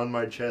on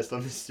my chest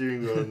on the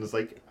steering wheel, and it's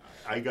like,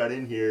 I got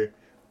in here,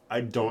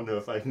 I don't know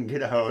if I can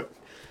get out.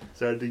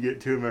 So I had to get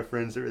two of my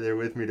friends that were there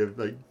with me to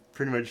like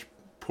pretty much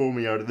pull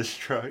me out of this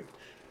truck.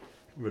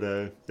 But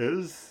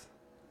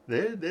they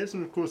had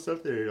some cool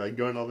stuff there, like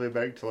going all the way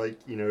back to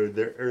like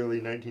the early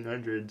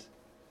 1900s.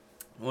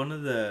 One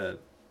of the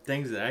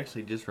things that I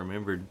actually just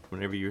remembered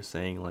whenever you were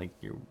saying like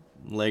your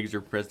legs are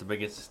pressed up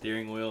against the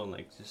steering wheel and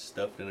like just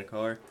stuffed in a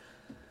car.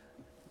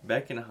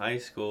 Back in high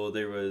school,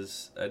 there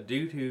was a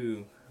dude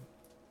who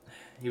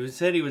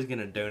said he was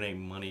gonna donate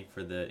money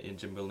for the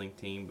engine building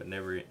team, but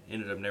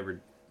ended up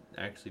never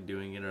actually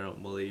doing it. I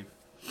don't believe,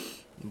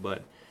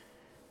 but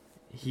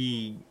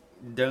he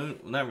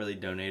not really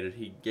donated.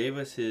 He gave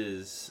us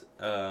his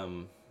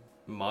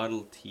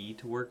Model T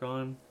to work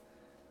on,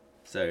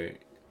 so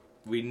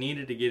we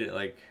needed to get it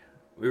like.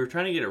 We were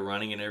trying to get it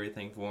running and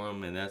everything for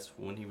him, and that's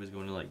when he was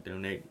going to like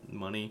donate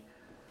money.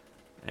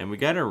 And we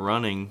got it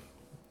running,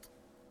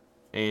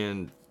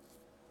 and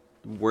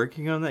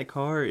working on that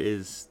car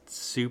is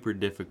super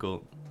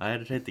difficult. I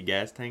had to take the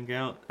gas tank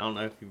out. I don't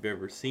know if you've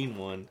ever seen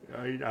one.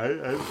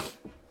 I've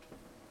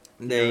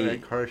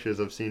at car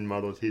shows I've seen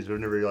Model Ts, but I've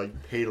never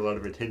like paid a lot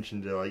of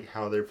attention to like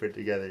how they're put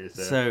together.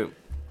 So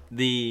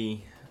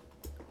the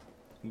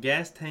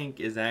gas tank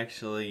is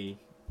actually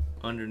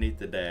underneath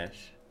the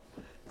dash.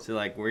 So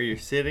like where you're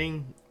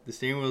sitting, the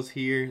steering wheel's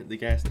here, the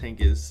gas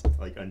tank is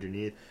like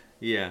underneath.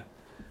 Yeah.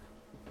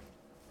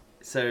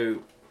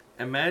 So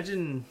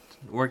imagine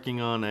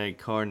working on a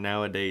car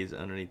nowadays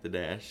underneath the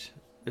dash.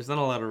 There's not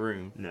a lot of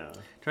room. No.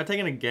 Try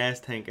taking a gas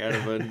tank out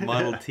of a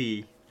Model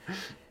T.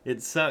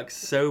 It sucks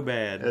so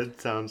bad. It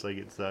sounds like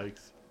it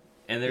sucks.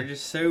 And they're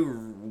just so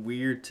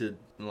weird to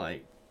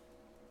like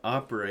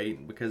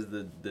operate because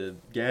the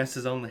gas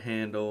is on the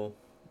handle.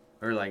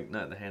 Or, like,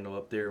 not the handle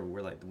up there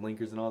where, like, the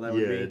blinkers and all that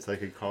would be. Yeah, it's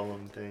like a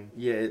column thing.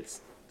 Yeah, it's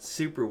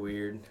super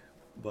weird.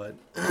 But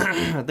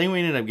I think we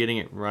ended up getting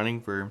it running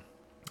for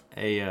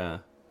a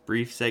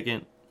brief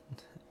second.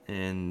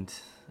 And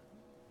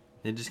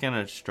it just kind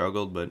of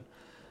struggled. But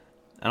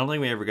I don't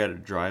think we ever got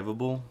it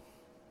drivable.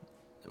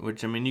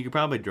 Which, I mean, you could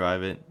probably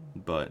drive it.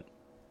 But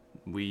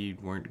we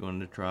weren't going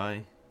to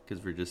try.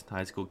 Because we're just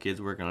high school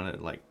kids working on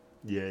it, like,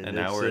 an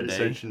hour a day.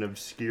 Such an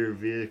obscure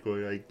vehicle,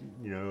 like,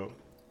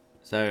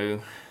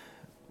 So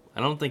I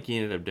don't think he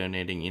ended up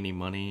donating any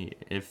money.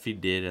 If he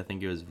did, I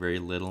think it was very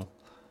little.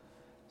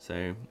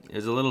 So it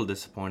was a little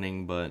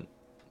disappointing, but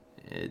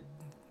it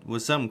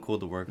was something cool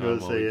to work on.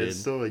 It's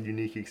still a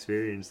unique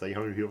experience. Like,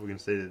 how many people can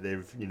say that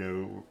they've,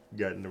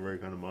 gotten to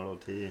work on a Model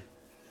T?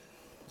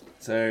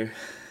 So,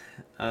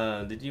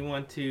 did you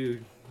want to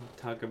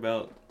talk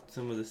about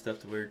some of the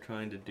stuff that we were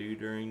trying to do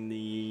during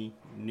the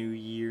new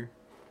year?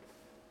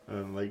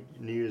 Like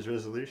New Year's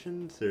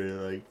resolutions,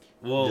 or like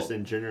just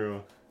in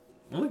general?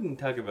 We can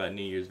talk about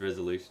New Year's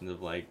resolutions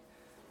of like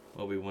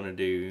what we want to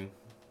do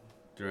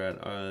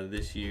throughout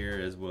this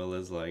year, as well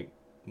as like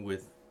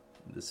with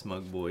the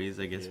Smug Boys,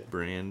 I guess,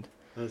 brand.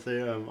 I'll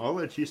say I'll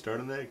let you start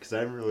on that because I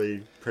haven't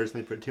really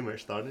personally put too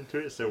much thought into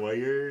it. So while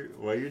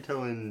you're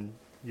telling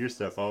your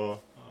stuff,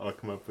 I'll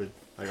come up with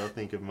I'll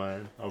think of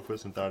mine. I'll put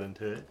some thought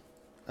into it.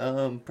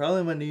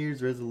 Probably my New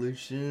Year's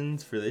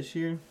resolutions for this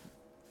year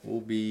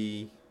will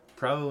be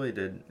probably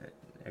to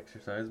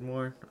exercise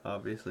more.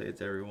 Obviously,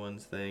 it's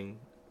everyone's thing.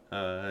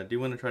 I do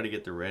want to try to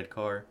get the red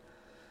car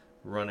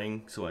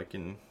running so I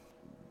can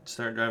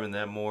start driving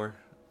that more.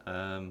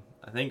 I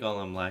think all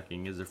I'm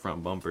lacking is the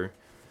front bumper,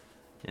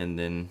 and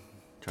then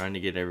trying to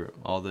get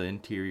all the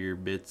interior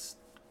bits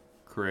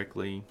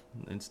correctly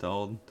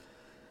installed.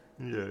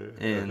 Yeah,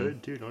 and a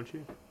hood too, don't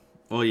you?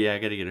 Well, yeah, I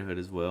got to get a hood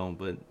as well,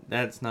 but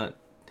that's not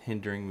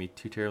hindering me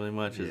too terribly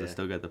much, as I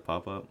still got the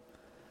pop-up.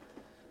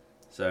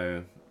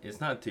 So,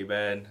 it's not too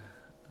bad.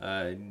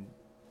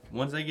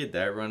 Once I get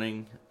that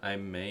running, I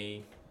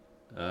may...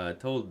 I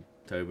told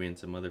Toby and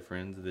some other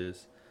friends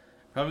this.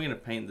 Probably going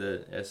to paint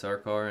the SR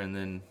car and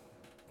then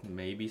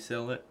maybe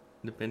sell it,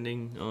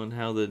 depending on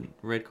how the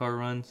red car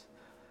runs.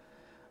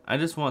 I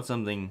just want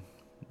something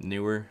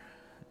newer,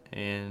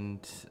 and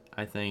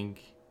I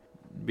think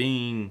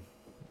being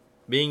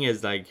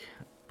as like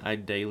I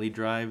daily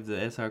drive the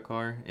SR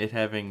car, it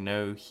having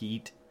no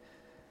heat.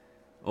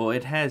 Well,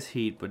 it has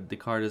heat, but the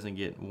car doesn't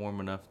get warm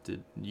enough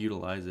to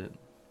utilize it.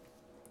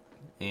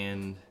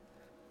 And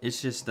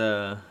it's just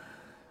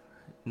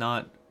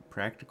not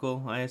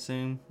practical, I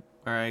assume,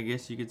 or I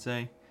guess you could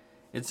say.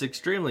 It's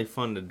extremely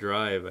fun to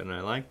drive, and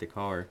I like the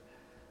car,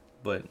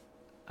 but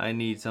I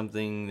need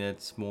something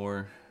that's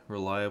more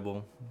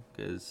reliable,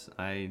 because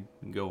I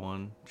go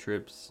on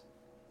trips.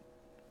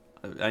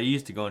 I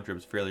used to go on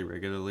trips fairly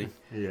regularly.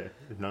 Yeah,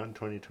 not in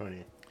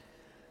 2020.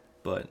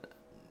 But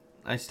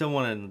I still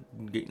want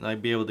to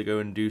be able to go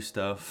and do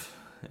stuff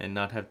and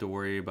not have to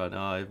worry about,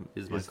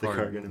 is my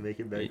car going to make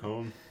it back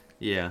home?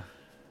 Yeah.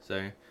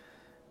 So,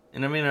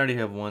 and I mean, I already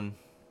have one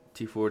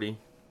 240,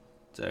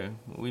 so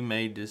we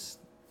may just,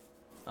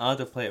 I'll have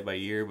to play it by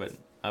ear, but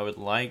I would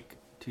like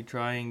to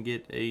try and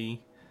get a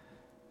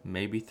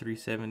maybe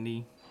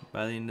 370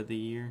 by the end of the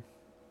year,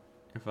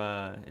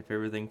 if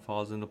everything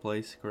falls into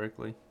place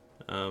correctly.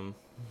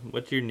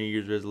 What's your New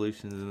Year's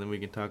resolutions, and then we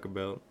can talk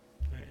about.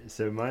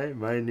 So my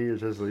New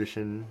Year's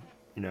resolution,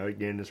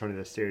 again, is one of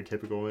the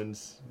stereotypical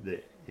ones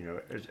that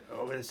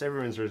it's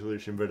everyone's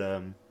resolution, but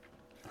I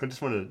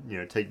just want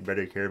to take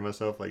better care of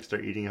myself, like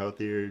start eating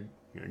healthier,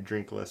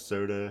 drink less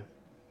soda,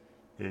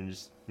 and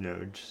just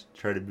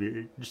try to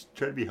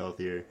be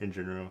healthier in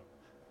general.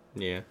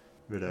 Yeah.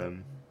 But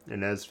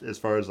and as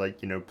far as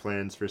like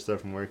plans for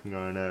stuff I'm working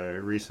on,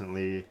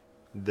 recently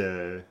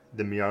the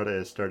Miata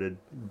has started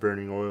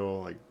burning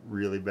oil like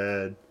really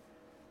bad.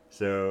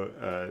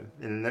 So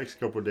in the next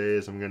couple of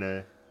days, I'm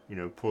gonna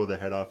pull the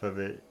head off of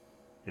it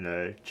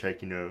and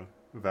check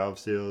valve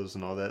seals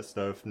and all that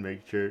stuff, and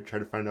try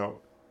to find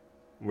out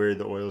where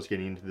the oil is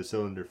getting into the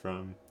cylinder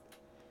from,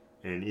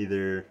 and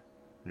either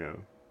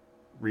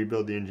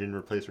rebuild the engine,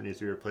 replace what needs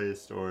to be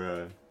replaced,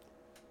 or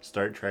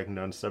start tracking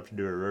down stuff to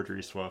do a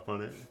rotary swap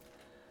on it.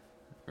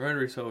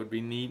 Rotary swap would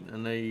be neat. I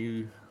know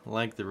you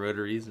like the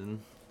rotaries,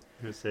 and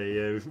I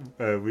say,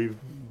 we've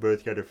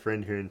both got a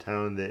friend here in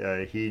town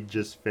that he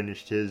just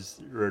finished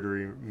his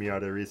rotary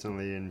Miata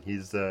recently, and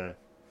he's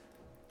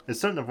it's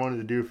something I've wanted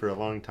to do for a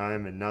long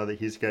time, and now that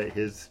he's got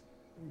his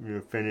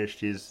finished,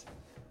 he's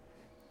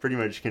pretty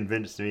much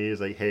convinced me.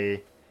 He's like,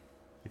 hey,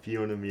 if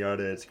you own a Miata,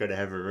 it's got to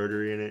have a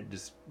rotary in it,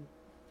 just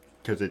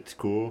because it's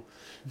cool.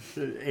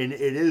 And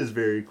it is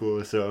very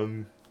cool.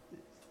 So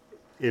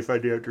if I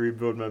do have to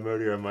rebuild my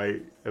motor,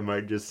 I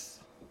might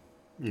just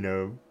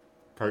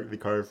park the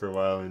car for a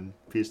while and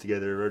piece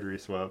together a rotary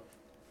swap.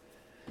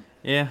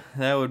 Yeah,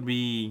 that would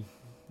be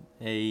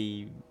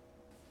a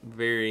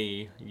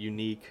very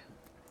unique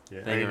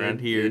thing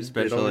around here,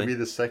 especially. It'd only be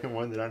the second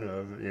one that I know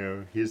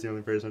of. He's the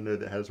only person I know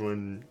that has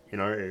one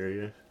in our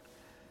area.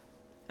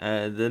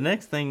 The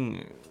next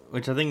thing,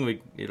 which I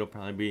think it'll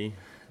probably be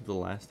the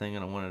last thing,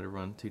 I don't want it to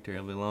run too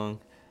terribly long.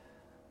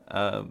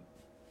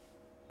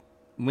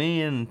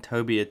 Me and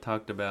Toby had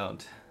talked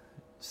about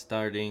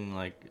starting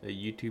like a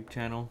YouTube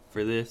channel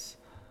for this.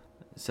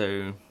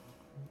 So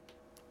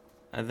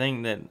I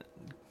think that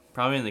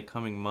probably in the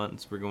coming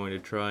months we're going to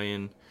try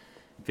and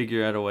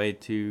figure out a way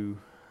to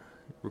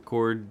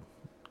record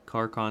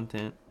car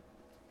content,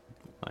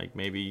 like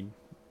maybe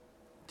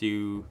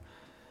do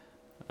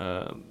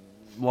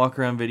walk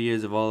around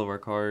videos of all of our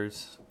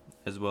cars,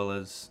 as well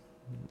as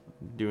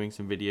doing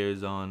some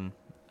videos on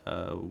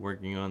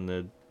working on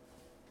the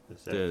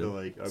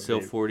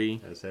SIL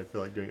 40. I feel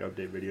like doing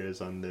update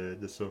videos on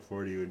the SIL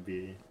 40 would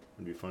be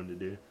fun to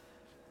do.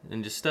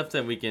 And just stuff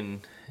that we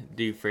can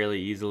do fairly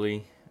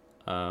easily.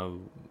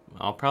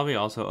 I'll probably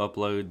also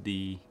upload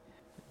the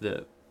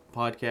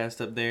podcast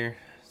up there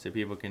so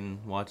people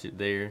can watch it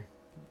there,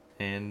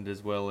 and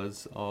as well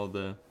as all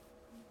the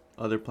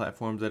other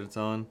platforms that it's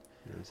on.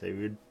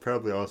 We'd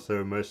probably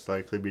also most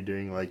likely be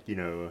doing like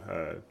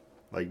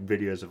like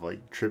videos of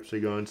like trips we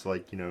go on, so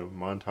like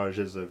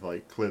montages of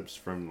like clips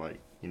from like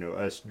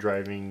us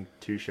driving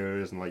to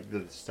shows and like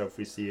the stuff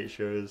we see at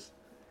shows.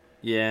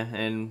 Yeah,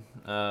 and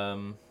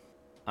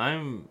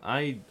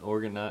I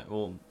organize.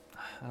 Well,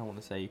 I don't want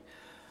to say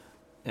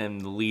am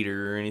the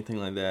leader or anything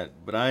like that,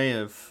 but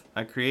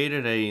I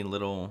created a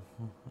little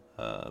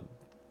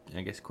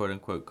I guess, quote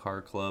unquote,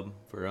 car club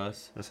for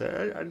us.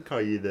 I'd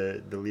call you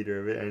the leader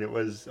of it, and it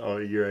was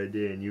all your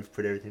idea, and you've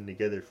put everything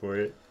together for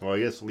it. Well, I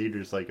guess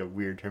leader's like a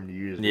weird term to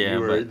use, but Yeah, you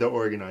were but the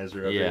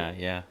organizer of it.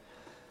 Yeah.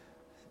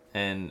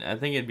 And I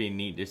think it'd be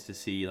neat just to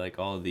see like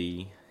all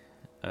the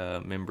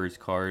members'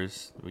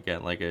 cars. We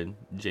got like a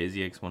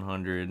JZX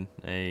 100,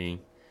 a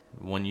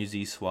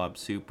 1UZ swap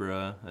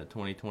Supra, a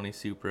 2020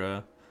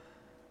 Supra.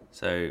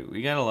 So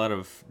we got a lot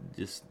of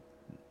just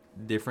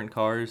different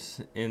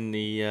cars in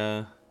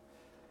the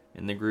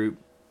group.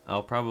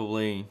 I'll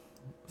probably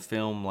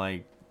film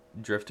like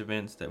drift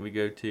events that we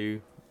go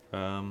to,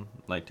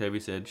 like Toby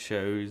said,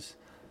 shows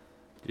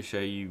to show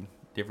you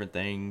different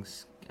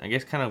things. I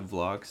guess kind of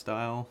vlog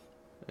style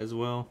as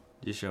well,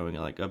 just showing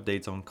like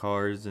updates on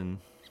cars, and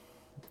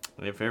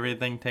if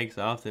everything takes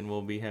off, then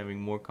we'll be having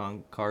more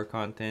car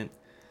content,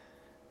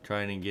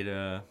 trying to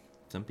get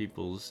some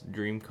people's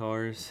dream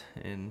cars.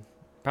 And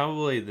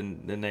probably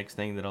the next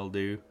thing that I'll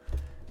do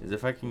is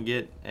if I can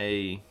get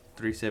a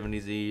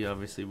 370Z,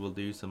 obviously we'll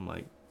do some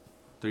like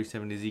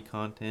 370Z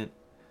content,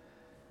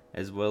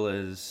 as well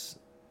as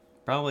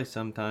probably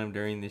sometime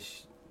during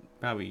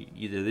probably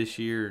either this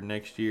year or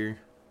next year,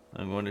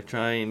 I'm going to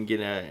try and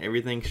get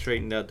everything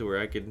straightened out to where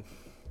I could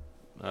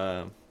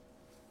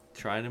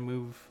try to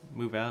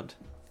move out,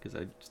 because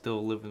I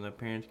still live with my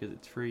parents because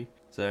it's free.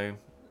 So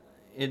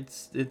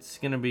it's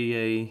gonna be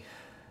a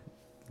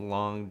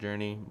long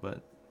journey,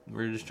 but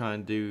we're just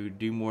trying to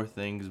do more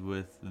things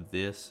with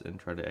this and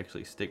try to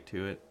actually stick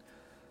to it.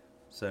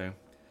 So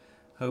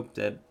hope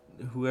that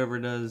whoever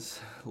does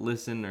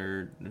listen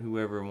or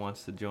whoever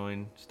wants to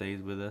join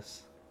stays with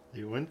us.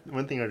 One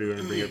thing I do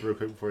want to bring up real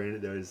quick before I end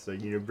it though is, like,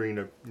 bringing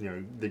up,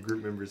 the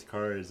group members'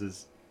 cars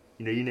is,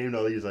 you named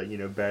all these, like,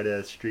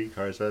 badass street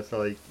cars. So I feel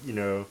like,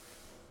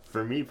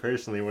 for me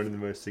personally, one of the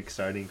most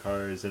exciting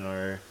cars in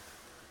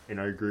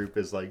our group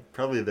is like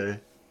probably the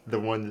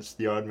one that's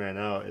the odd man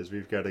out. Is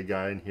we've got a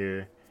guy in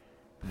here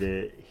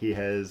that he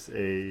has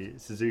a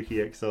Suzuki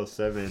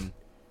XL7,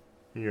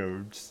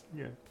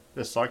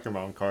 a soccer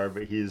mom car,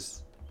 but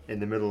he's in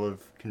the middle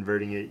of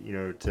converting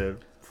it, to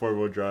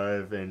 4-wheel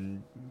drive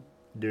and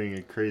doing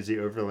a crazy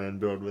overland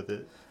build with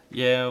it.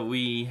 Yeah,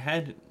 we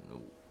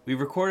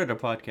recorded a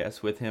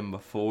podcast with him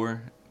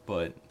before,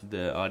 but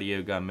the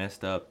audio got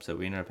messed up, so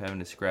we ended up having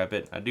to scrap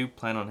it. I do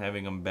plan on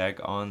having him back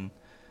on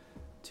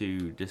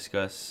to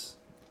discuss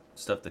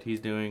stuff that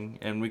he's doing,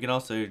 and we can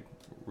also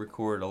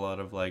record a lot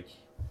of like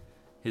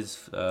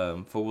his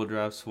 4-wheel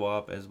drive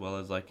swap, as well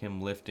as like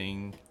him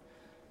lifting.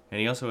 And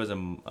he also has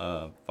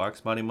a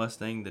Fox Body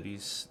Mustang that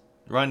he's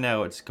right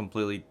now, it's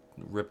completely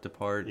ripped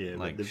apart,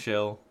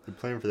 shell. The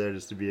plan for that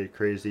is to be a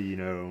crazy,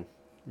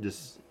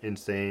 just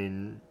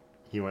insane.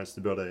 He wants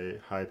to build a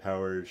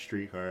high-powered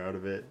street car out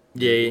of it.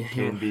 Yeah, it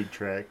can be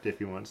tracked if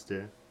he wants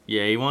to.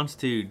 Yeah, he wants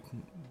to,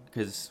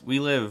 because we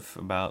live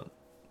about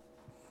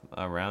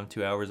around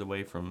 2 hours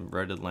away from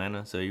Road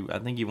Atlanta, so I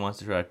think he wants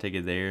to try to take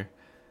it there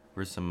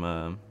for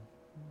some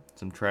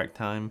track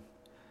time,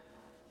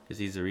 because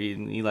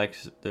he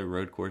likes the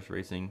road course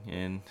racing,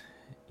 and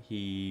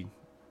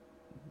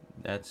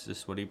that's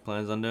just what he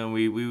plans on doing.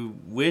 We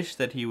wish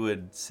that he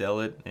would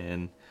sell it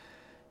and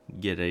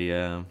get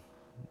a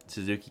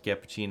Suzuki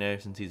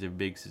Cappuccino, since he's a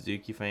big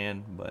Suzuki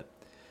fan, but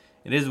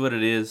it is what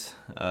it is.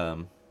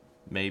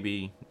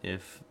 Maybe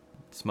if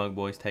Smug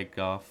Boys take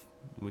off,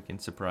 we can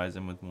surprise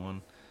him with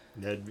one.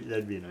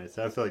 That'd be nice.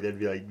 I feel like that'd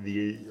be like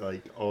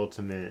the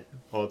ultimate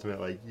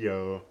like,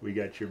 yo, we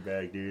got your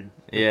back, dude.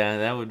 Yeah,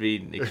 that would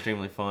be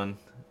extremely fun,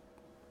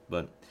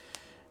 but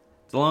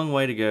it's a long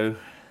way to go.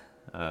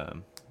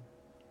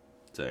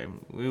 So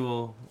we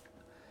will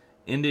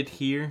end it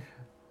here.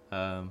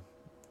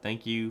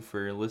 Thank you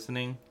for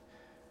listening,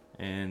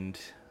 and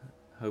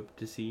hope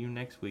to see you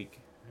next week.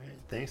 All right,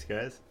 thanks,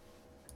 guys.